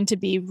who's going to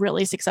be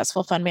really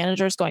successful fund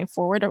managers going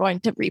forward are going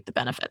to reap the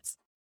benefits.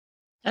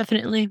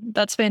 Definitely.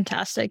 That's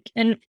fantastic.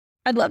 And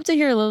I'd love to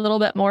hear a little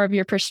bit more of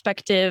your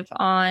perspective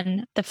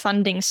on the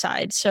funding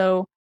side.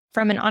 So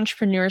from an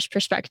entrepreneur's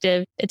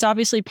perspective, it's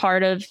obviously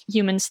part of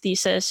humans'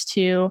 thesis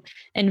to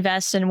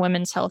invest in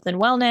women's health and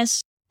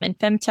wellness and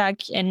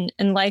femtech,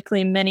 and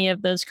likely many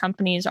of those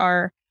companies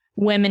are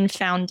women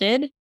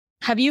founded.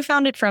 Have you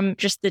found it from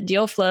just the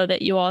deal flow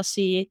that you all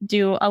see?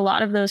 Do a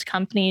lot of those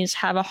companies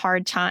have a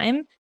hard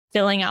time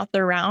filling out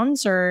their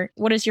rounds, or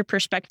what is your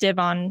perspective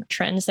on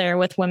trends there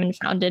with women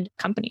founded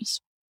companies?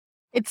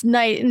 It's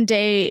night and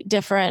day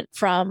different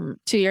from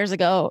 2 years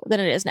ago than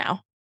it is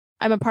now.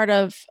 I'm a part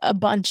of a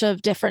bunch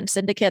of different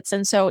syndicates.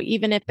 And so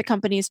even if the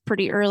company's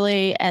pretty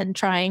early and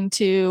trying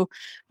to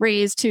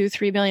raise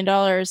 $2-3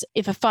 million,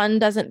 if a fund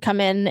doesn't come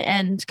in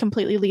and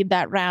completely lead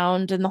that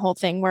round and the whole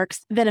thing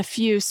works, then a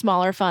few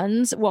smaller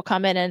funds will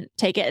come in and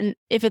take it. And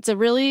if it's a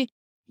really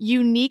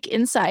unique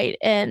insight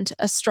and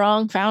a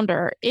strong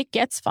founder, it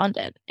gets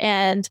funded.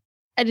 And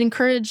I'd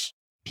encourage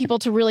people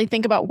to really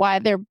think about why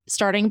they're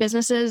starting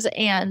businesses.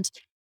 And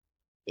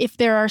if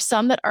there are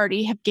some that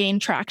already have gained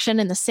traction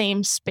in the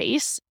same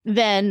space,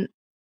 then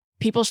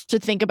people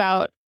should think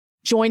about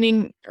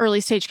joining early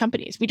stage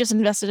companies. We just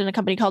invested in a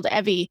company called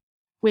Evie,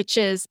 which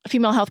is a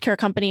female healthcare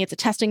company. It's a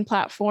testing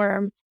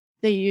platform.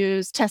 They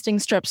use testing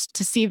strips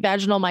to see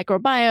vaginal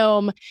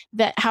microbiome.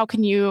 That how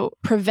can you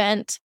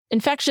prevent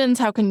infections?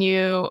 How can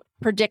you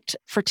predict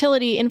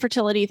fertility,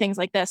 infertility, things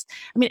like this?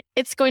 I mean,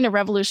 it's going to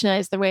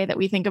revolutionize the way that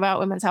we think about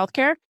women's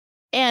healthcare.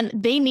 And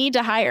they need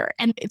to hire,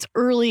 and it's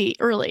early.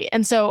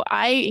 And so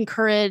I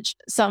encourage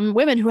some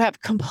women who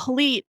have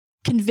complete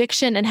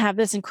conviction and have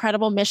this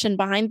incredible mission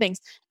behind things,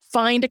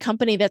 find a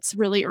company that's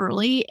really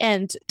early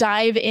and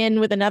dive in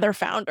with another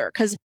founder.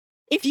 Because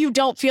if you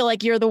don't feel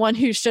like you're the one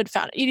who should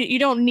found it, you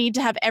don't need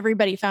to have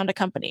everybody found a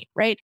company,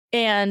 right?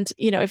 And,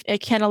 if it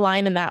can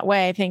align in that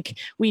way, I think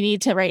we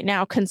need to right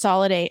now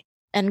consolidate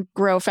and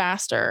grow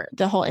faster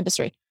the whole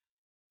industry.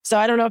 So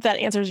I don't know if that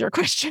answers your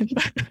question,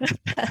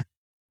 but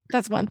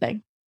that's one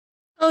thing.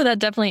 Oh, that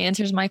definitely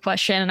answers my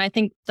question. And I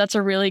think that's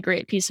a really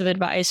great piece of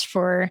advice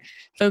for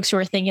folks who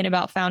are thinking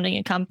about founding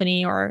a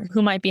company or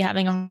who might be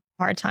having a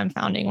hard time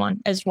founding one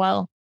as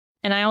well.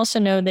 And I also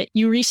know that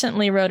you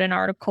recently wrote an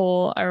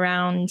article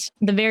around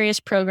the various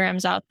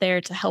programs out there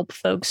to help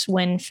folks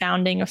when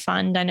founding a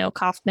fund. I know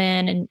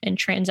Kaufman and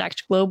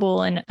Transact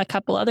Global and a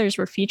couple others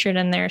were featured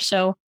in there.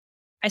 So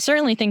I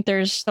certainly think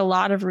there's a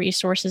lot of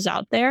resources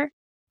out there.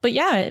 But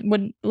yeah, I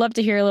would love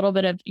to hear a little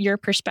bit of your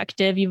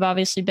perspective. You've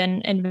obviously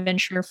been in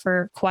venture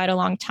for quite a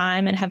long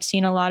time and have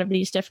seen a lot of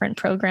these different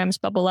programs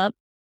bubble up.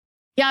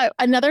 Yeah,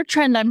 another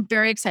trend I'm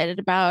very excited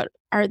about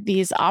are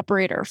these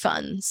operator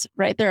funds,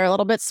 right? They're a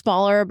little bit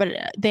smaller,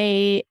 but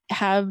they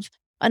have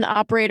an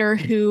operator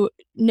who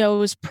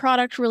knows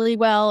product really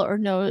well or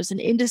knows an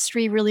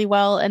industry really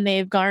well, and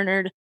they've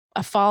garnered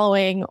a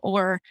following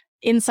or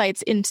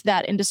insights into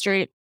that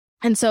industry.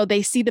 And so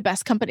they see the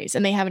best companies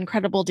and they have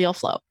incredible deal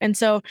flow. And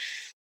so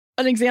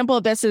an example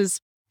of this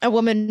is a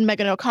woman,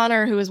 Megan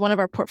O'Connor, who is one of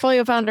our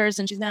portfolio founders,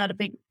 and she's now at a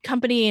big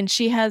company, and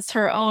she has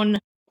her own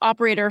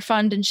operator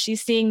fund, and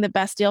she's seeing the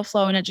best deal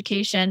flow in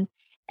education.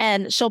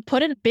 And she'll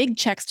put in big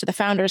checks to the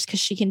founders because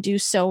she can do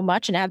so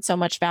much and add so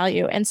much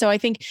value. And so I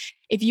think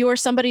if you are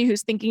somebody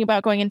who's thinking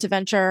about going into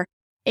venture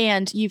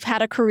and you've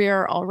had a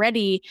career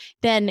already,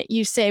 then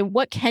you say,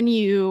 what can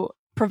you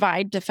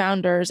provide to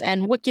founders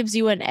and what gives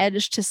you an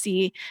edge to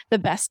see the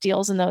best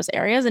deals in those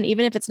areas? And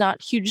even if it's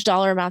not huge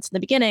dollar amounts in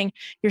the beginning,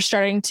 you're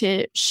starting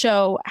to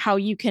show how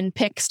you can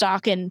pick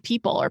stock in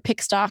people or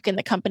pick stock in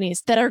the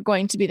companies that are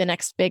going to be the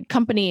next big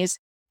companies.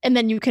 And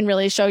then you can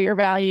really show your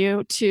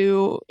value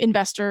to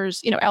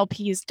investors,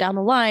 LPs down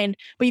the line,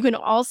 but you can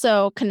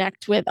also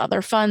connect with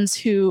other funds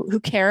who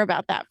care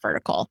about that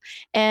vertical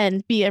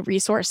and be a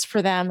resource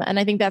for them. And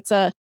I think that's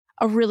a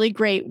really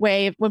great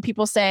way. When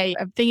people say,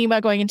 I'm thinking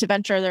about going into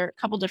venture, there are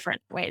a couple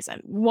different ways.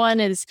 And one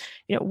is,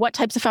 what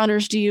types of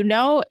founders do you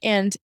know?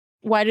 And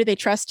why do they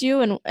trust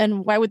you?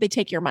 And why would they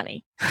take your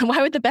money?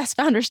 Why would the best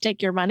founders take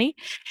your money?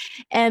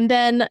 And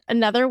then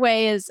another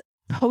way is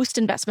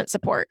post-investment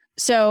support.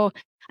 So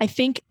I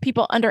think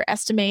people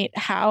underestimate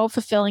how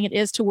fulfilling it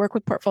is to work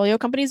with portfolio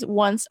companies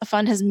once a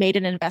fund has made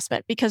an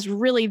investment, because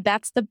really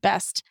that's the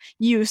best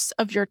use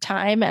of your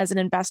time as an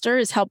investor,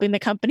 is helping the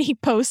company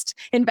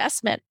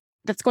post-investment.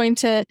 That's going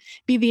to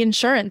be the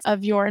insurance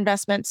of your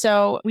investment.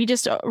 So we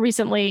just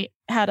recently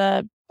had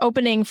a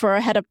opening for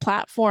a head of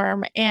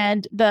platform,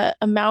 and the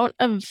amount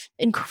of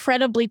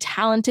incredibly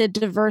talented,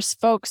 diverse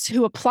folks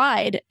who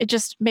applied, it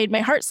just made my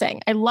heart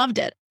sing. I loved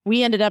it.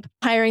 We ended up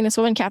hiring this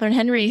woman, Catherine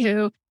Henry,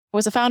 who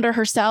was a founder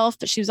herself,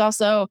 but she was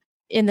also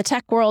in the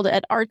tech world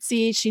at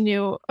Artsy. She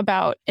knew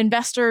about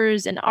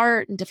investors and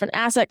art and different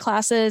asset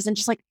classes. And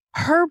just like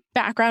her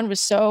background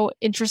was so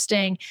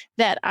interesting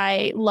that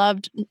I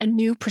loved a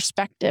new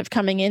perspective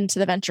coming into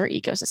the venture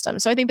ecosystem.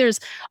 So I think there's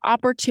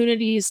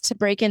opportunities to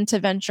break into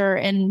venture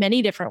in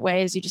many different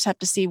ways. You just have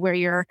to see where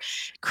you're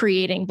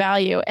creating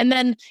value. And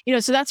then,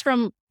 so that's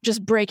from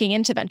just breaking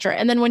into venture.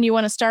 And then when you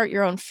want to start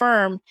your own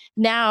firm,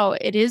 now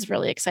it is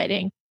really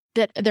exciting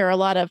that there are a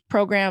lot of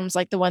programs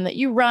like the one that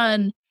you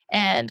run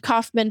and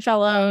Kaufman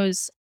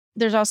Fellows.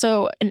 There's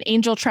also an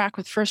angel track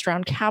with first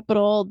round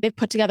capital. They've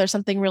put together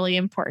something really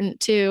important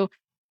too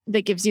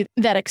that gives you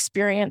that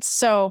experience.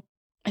 So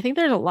I think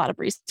there's a lot of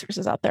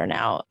resources out there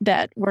now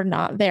that were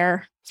not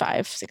there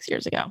 5-6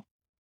 years ago.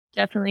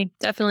 Definitely.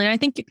 And I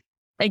think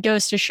it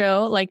goes to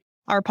show, like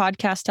our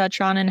podcast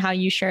touched on and how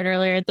you shared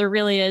earlier, there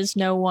really is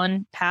no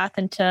one path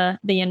into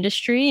the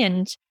industry.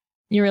 And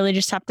you really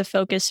just have to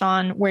focus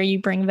on where you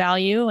bring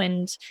value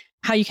and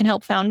how you can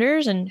help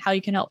founders and how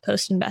you can help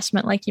post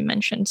investment, like you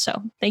mentioned.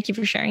 So thank you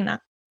for sharing that.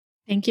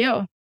 Thank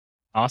you.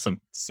 Awesome.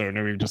 So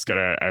now we've just got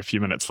a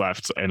few minutes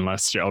left,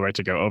 unless you're all right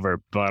to go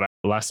over. But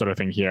last sort of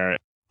thing here,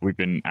 we've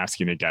been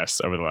asking the guests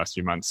over the last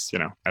few months,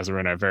 as we're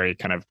in a very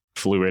kind of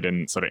fluid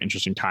and sort of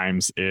interesting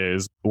times,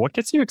 is what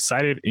gets you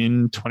excited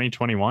in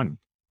 2021?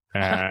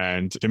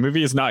 And the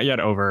movie is not yet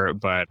over,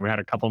 but we had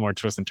a couple more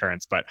twists and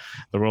turns, but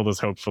the world is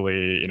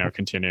hopefully,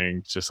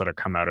 continuing to sort of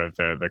come out of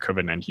the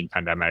COVID-19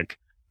 pandemic.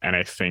 And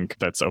I think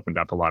that's opened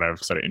up a lot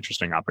of sort of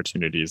interesting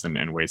opportunities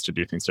and ways to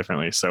do things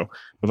differently. So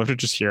we'd love to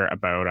just hear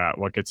about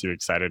what gets you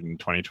excited in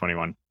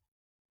 2021.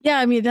 Yeah,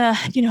 I mean,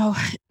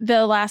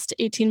 the last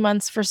 18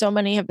 months for so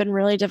many have been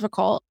really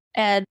difficult.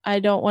 And I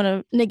don't want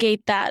to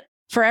negate that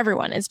for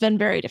everyone. It's been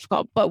very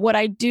difficult. But what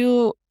I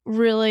do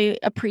really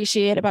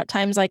appreciate about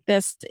times like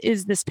this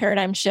is this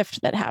paradigm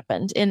shift that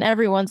happened in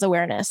everyone's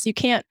awareness. You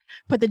can't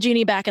put the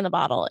genie back in the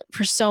bottle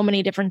for so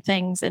many different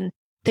things. And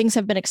things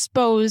have been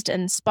exposed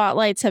and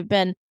spotlights have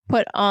been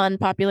put on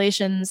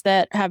populations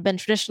that have been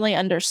traditionally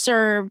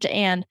underserved.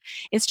 And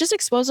it's just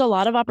exposed a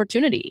lot of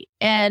opportunity.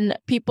 And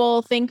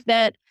people think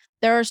that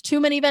there's too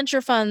many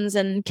venture funds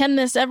and can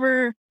this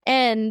ever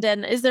end?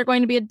 And is there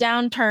going to be a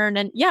downturn?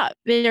 And yeah,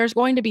 there's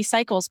going to be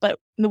cycles. But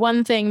the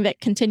one thing that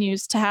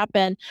continues to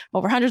happen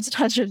over hundreds and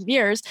hundreds of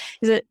years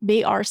is that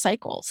they are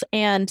cycles.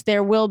 And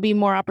there will be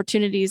more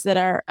opportunities that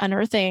are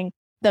unearthing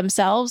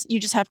themselves. You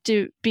just have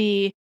to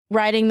be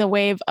riding the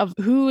wave of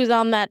who is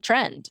on that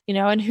trend,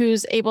 and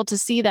who's able to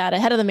see that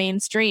ahead of the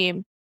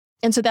mainstream.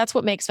 And so that's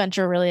what makes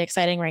venture really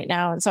exciting right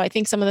now. And so I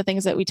think some of the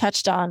things that we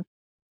touched on,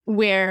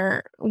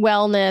 where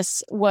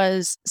wellness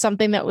was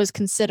something that was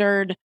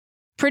considered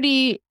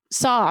pretty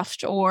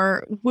soft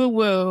or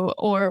woo-woo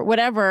or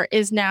whatever,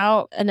 is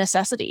now a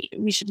necessity.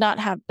 We should not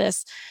have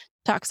this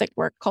toxic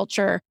work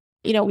culture.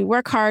 We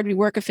work hard, we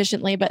work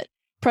efficiently, but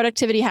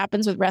productivity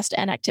happens with rest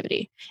and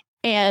activity.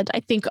 And I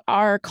think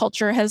our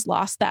culture has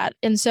lost that.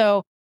 And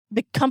so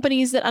the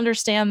companies that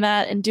understand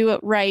that and do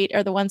it right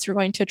are the ones who are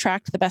going to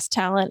attract the best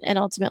talent and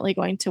ultimately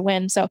going to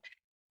win. So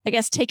I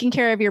guess taking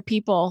care of your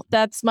people,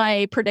 that's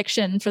my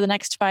prediction for the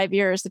next 5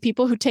 years. The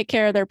people who take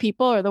care of their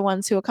people are the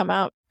ones who will come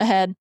out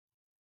ahead.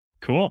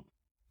 Cool.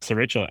 So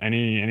Rachel,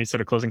 any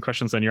sort of closing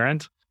questions on your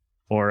end?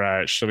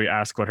 Or should we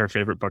ask what her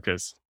favorite book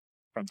is?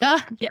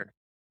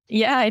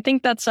 Yeah, I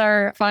think that's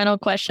our final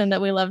question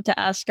that we love to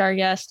ask our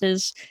guest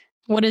is,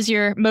 what is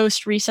your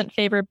most recent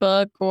favorite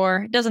book?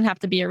 Or it doesn't have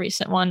to be a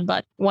recent one,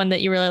 but one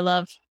that you really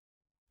love.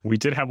 We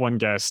did have one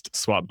guest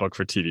swap book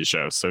for TV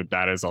show, so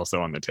that is also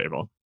on the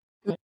table.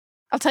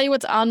 I'll tell you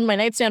what's on my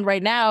nightstand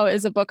right now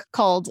is a book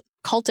called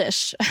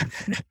Cultish.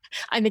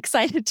 I'm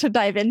excited to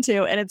dive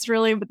into, and it's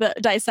really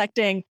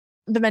dissecting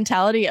the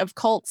mentality of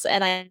cults.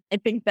 And I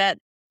think that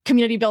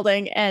community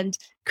building and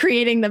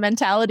creating the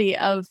mentality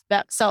of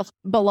that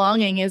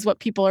self-belonging is what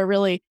people are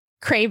really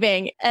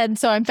craving. And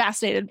so I'm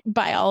fascinated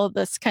by all of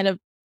this kind of,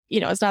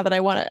 it's not that I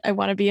want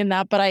to be in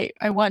that, but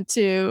I want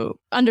to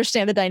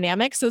understand the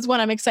dynamics is what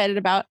I'm excited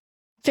about.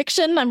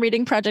 Fiction, I'm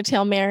reading Project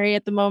Hail Mary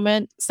at the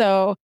moment.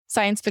 So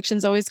science fiction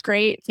is always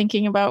great,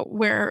 thinking about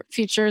where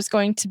future is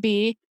going to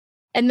be.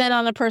 And then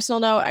on a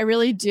personal note, I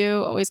really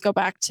do always go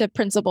back to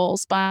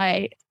Principles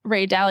by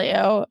Ray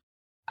Dalio.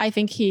 I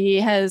think he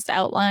has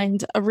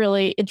outlined a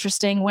really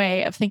interesting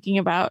way of thinking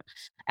about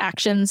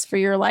actions for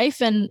your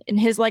life and in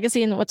his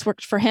legacy and what's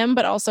worked for him,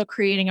 but also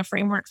creating a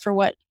framework for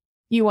what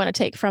you want to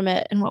take from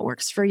it and what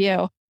works for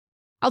you.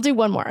 I'll do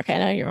one more. Okay, I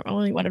know you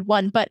only wanted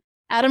one, but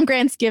Adam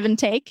Grant's Give and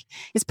Take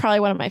is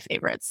probably one of my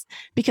favorites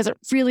because it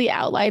really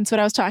outlines what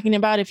I was talking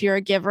about. If you're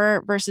a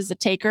giver versus a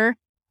taker,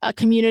 a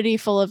community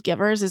full of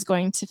givers is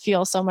going to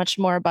feel so much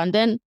more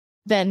abundant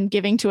than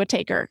giving to a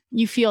taker.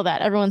 You feel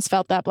that. Everyone's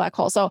felt that black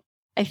hole. So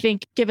I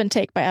think Give and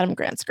Take by Adam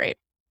Grant's great.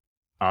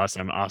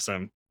 Awesome.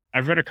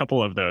 I've read a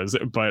couple of those,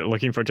 but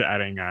looking forward to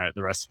adding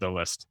the rest of the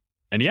list.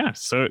 And yeah,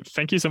 so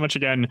thank you so much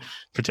again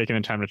for taking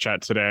the time to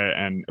chat today.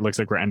 And it looks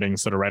like we're ending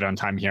sort of right on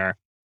time here.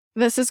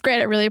 This is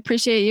great. I really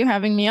appreciate you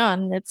having me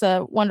on. It's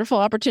a wonderful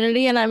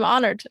opportunity and I'm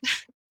honored.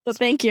 So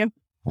thank you.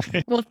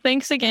 Well,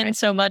 thanks again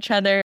so much,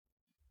 Heather.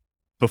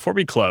 Before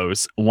we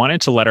close, wanted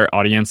to let our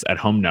audience at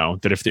home know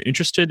that if they're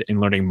interested in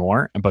learning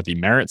more about the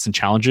merits and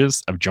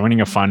challenges of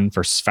joining a fund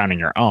versus founding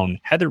your own,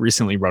 Heather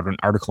recently wrote an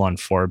article on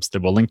Forbes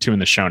that we'll link to in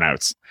the show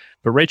notes.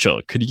 But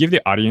Rachel, could you give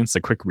the audience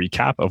a quick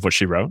recap of what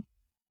she wrote?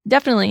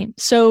 Definitely.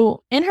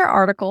 So in her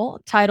article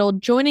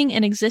titled Joining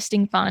an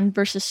Existing Fund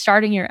versus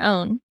Starting Your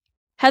Own,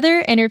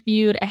 Heather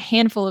interviewed a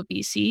handful of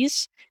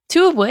VCs,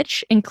 two of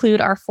which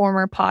include our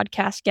former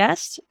podcast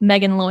guests,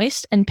 Megan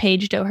Loist and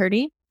Paige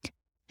Doherty,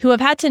 who have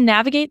had to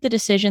navigate the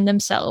decision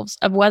themselves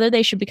of whether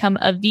they should become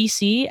a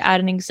VC at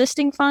an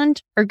existing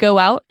fund or go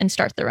out and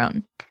start their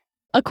own.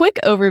 A quick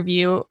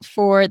overview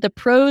for the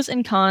pros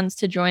and cons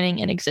to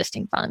joining an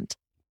existing fund.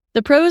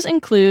 The pros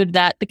include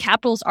that the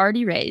capital's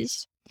already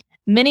raised.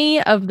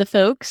 Many of the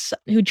folks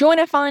who join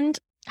a fund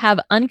have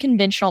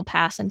unconventional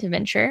paths into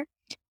venture.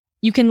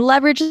 You can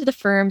leverage the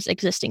firm's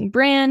existing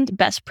brand,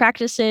 best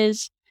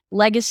practices,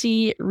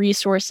 legacy,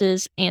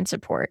 resources, and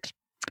support.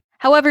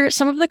 However,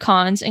 some of the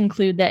cons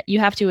include that you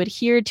have to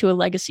adhere to a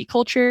legacy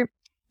culture.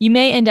 You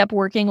may end up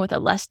working with a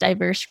less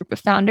diverse group of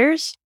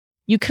founders.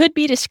 You could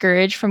be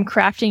discouraged from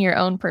crafting your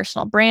own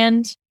personal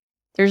brand.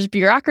 There's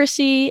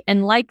bureaucracy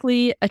and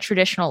likely a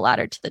traditional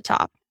ladder to the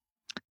top.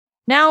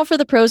 Now for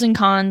the pros and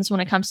cons when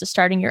it comes to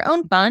starting your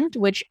own fund,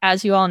 which,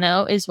 as you all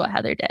know, is what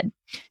Heather did.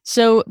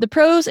 So the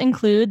pros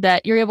include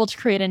that you're able to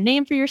create a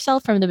name for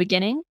yourself from the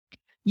beginning.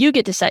 You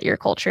get to set your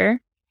culture,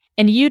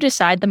 and you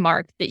decide the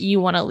mark that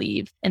you want to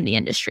leave in the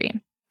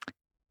industry.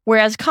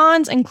 Whereas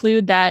cons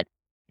include that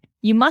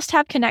you must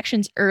have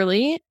connections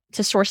early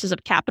to sources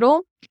of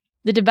capital.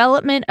 The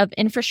development of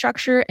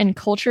infrastructure and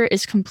culture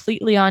is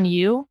completely on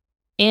you,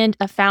 and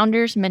a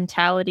founder's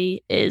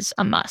mentality is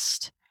a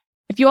must.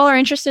 If you all are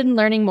interested in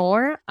learning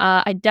more,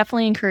 I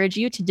definitely encourage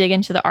you to dig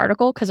into the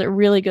article because it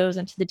really goes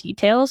into the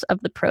details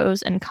of the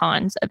pros and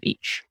cons of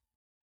each.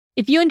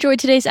 If you enjoyed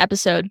today's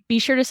episode, be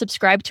sure to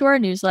subscribe to our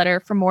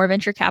newsletter for more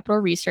venture capital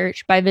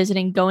research by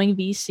visiting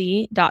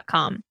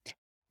goingvc.com.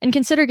 And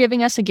consider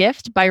giving us a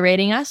gift by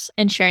rating us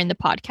and sharing the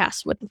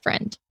podcast with a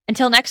friend.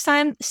 Until next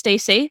time, stay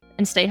safe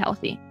and stay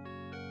healthy.